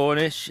Abby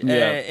Cornish in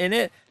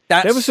it.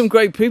 There were some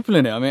great people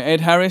in it. I mean,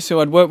 Ed Harris, who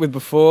I'd worked with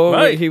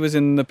before, he was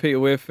in the Peter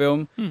Weir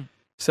film.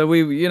 So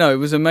we, you know, it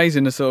was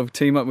amazing to sort of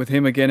team up with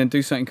him again and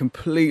do something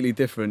completely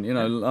different. You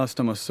know, last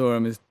time I saw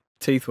him, his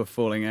teeth were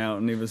falling out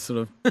and he was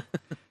sort of,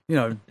 you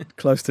know,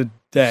 close to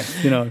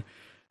death, you know.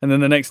 And then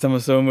the next time I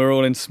saw him, we were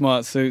all in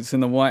smart suits in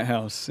the White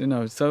House, you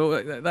know.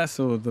 So that's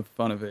all the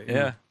fun of it. You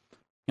know?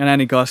 And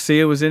Andy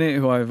Garcia was in it,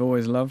 who I've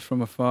always loved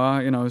from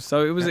afar, you know.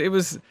 So it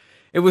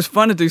was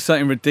fun to do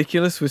something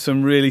ridiculous with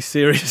some really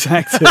serious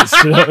actors.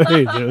 You know what I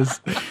mean? It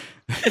was...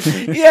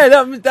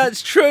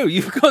 that's true.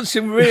 You've got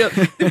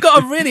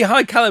a really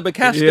high caliber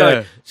cast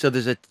going. So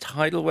there's a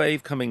tidal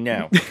wave coming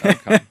now.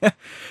 Okay.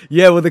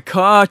 Yeah, well, the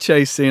car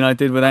chase scene I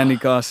did with Andy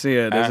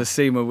Garcia, there's a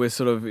scene where we're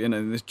sort of, you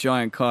know, this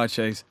giant car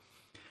chase.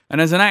 And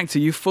as an actor,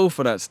 you fall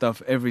for that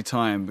stuff every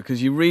time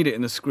because you read it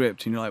in the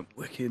script and you're like,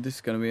 wicked, this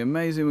is going to be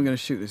amazing. We're going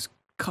to shoot this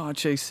car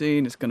chase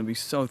scene. It's going to be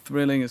so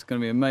thrilling. It's going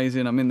to be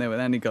amazing. I'm in there with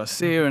Andy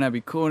Garcia and Abby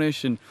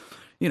Cornish and,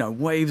 you know,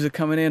 waves are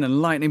coming in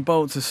and lightning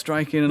bolts are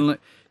striking and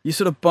you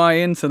sort of buy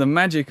into the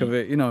magic of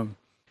it, you know.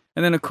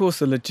 And then, of course,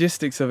 the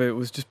logistics of it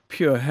was just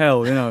pure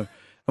hell, you know.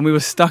 And we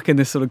were stuck in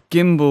this sort of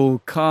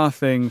gimbal car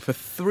thing for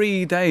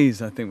 3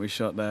 days, I think we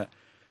shot that,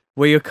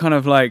 where you're kind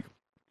of like,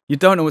 you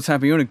don't know what's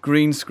happening. You're in a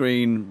green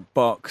screen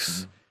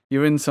box.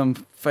 You're in some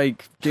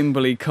fake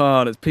gimbally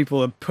car that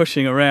people are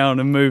pushing around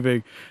and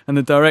moving. And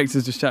the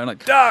director's just shouting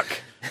like, Duck!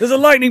 There's a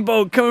lightning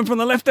bolt coming from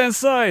the left-hand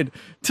side.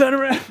 Turn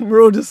around.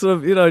 We're all just sort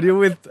of, you know, you're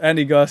with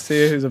Andy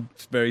Garcia, who's a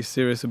very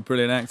serious and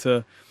brilliant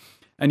actor.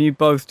 And you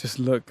both just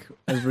look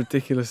as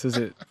ridiculous as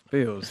it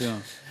feels, yeah.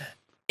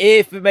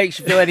 If it makes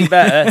you feel any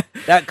better,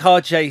 that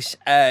car chase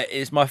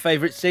is my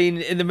favourite scene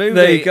in the movie.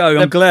 There you go.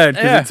 I'm glad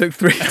because it took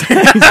 3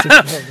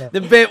 days.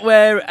 The bit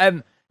where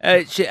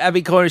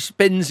Abby Cornish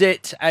spins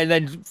it and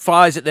then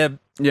fires at the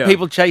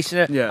people chasing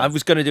her. Yeah. I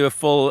was going to do a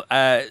full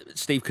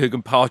Steve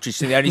Coogan Partridge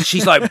thing, and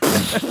she's like,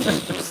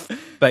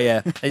 but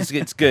yeah,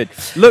 it's good.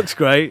 Looks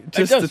great.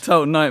 Just a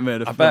total nightmare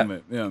to film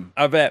it. Yeah,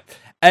 I bet.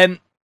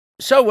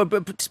 So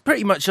it's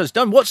pretty much us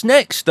done. What's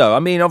next, though? I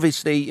mean,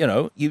 obviously, you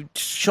know, you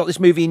shot this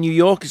movie in New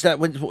York. Is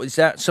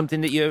that something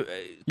that you?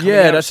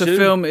 That's soon? A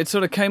film. It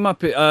sort of came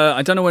up.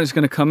 I don't know when it's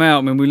going to come out.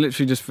 I mean, we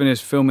literally just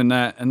finished filming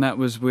that, and that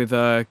was with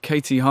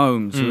Katie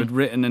Holmes, who had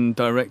written and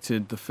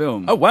directed the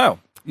film. Oh wow!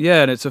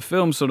 Yeah, and it's a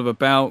film sort of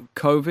about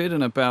COVID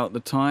and about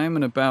the time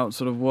and about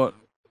sort of what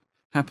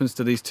happens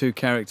to these two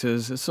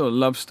characters. It's sort of a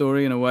love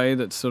story in a way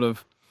that's sort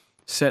of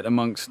set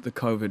amongst the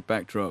COVID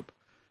backdrop.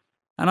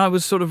 And I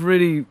was sort of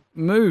really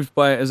moved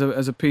by it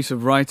as a piece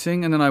of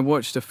writing. And then I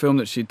watched a film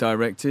that she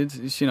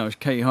directed. You know,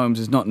 Katie Holmes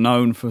is not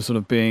known for sort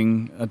of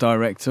being a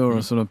director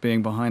or sort of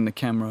being behind the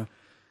camera.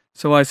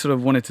 So I sort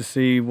of wanted to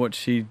see what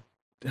she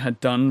had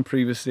done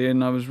previously.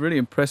 And I was really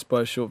impressed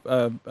by a short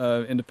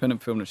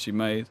independent film that she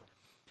made.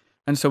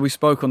 And so we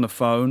spoke on the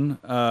phone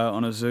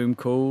on a Zoom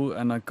call,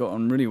 and I got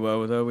on really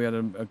well with her. We had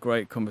a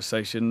great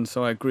conversation.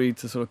 So I agreed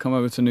to sort of come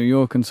over to New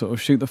York and sort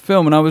of shoot the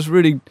film. And I was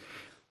really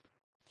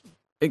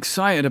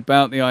excited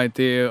about the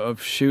idea of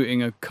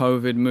shooting a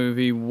COVID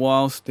movie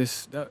whilst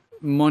this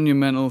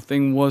monumental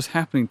thing was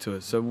happening to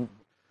us. So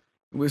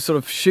we're sort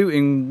of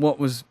shooting what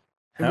was,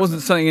 it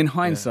wasn't something in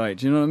hindsight,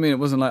 do you know what I mean? It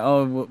wasn't like,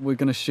 oh, we're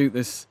going to shoot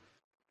this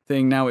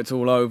thing, now it's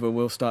all over,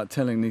 we'll start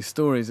telling these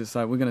stories. It's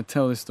like, we're going to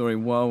tell this story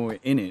while we're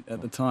in it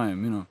at the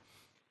time, you know.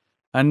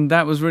 And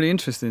that was really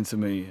interesting to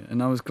me.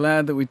 And I was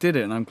glad that we did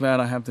it. And I'm glad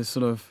I have this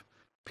sort of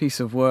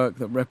piece of work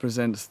that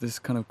represents this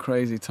kind of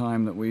crazy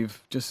time that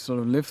we've just sort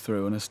of lived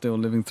through and are still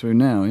living through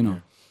now, you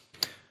know.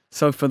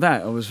 So for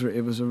that, it was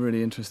a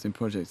really interesting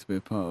project to be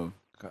a part of.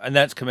 And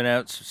that's coming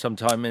out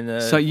sometime in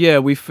the... So yeah,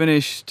 we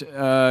finished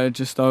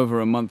just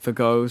over a month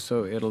ago,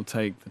 so it'll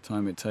take the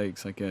time it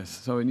takes, I guess.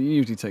 So it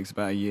usually takes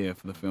about a year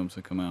for the film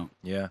to come out.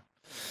 Yeah.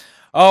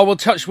 Oh, well,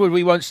 touch wood,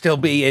 we won't still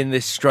be in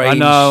this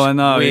strange, I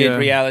know, weird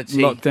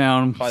reality.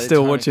 Lockdown,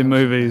 still watching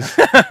movies.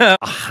 I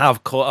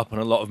have caught up on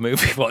a lot of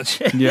movie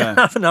watching.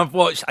 Yeah. And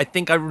I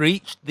think I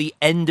reached the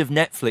end of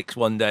Netflix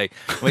one day,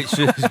 which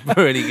was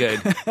really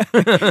good.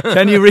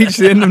 Can you reach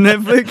the end of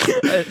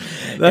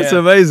Netflix? That's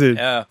amazing.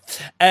 Yeah.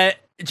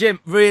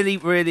 Jim, really,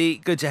 really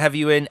good to have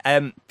you in.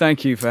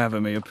 Thank you for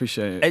having me. I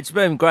appreciate it. It's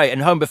been great.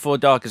 And Home Before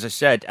Dark, as I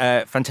said,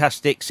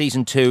 fantastic.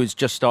 Season 2 has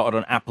just started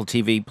on Apple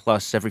TV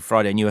Plus. Every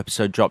Friday a new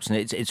episode drops, and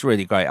it's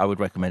really great. I would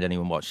recommend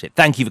anyone watch it.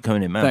 Thank you for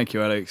coming in, man. Thank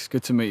you, Alex.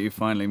 Good to meet you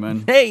finally,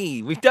 man.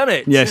 Hey, we've done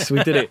it. Yes,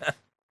 we did it.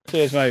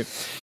 Cheers,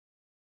 mate.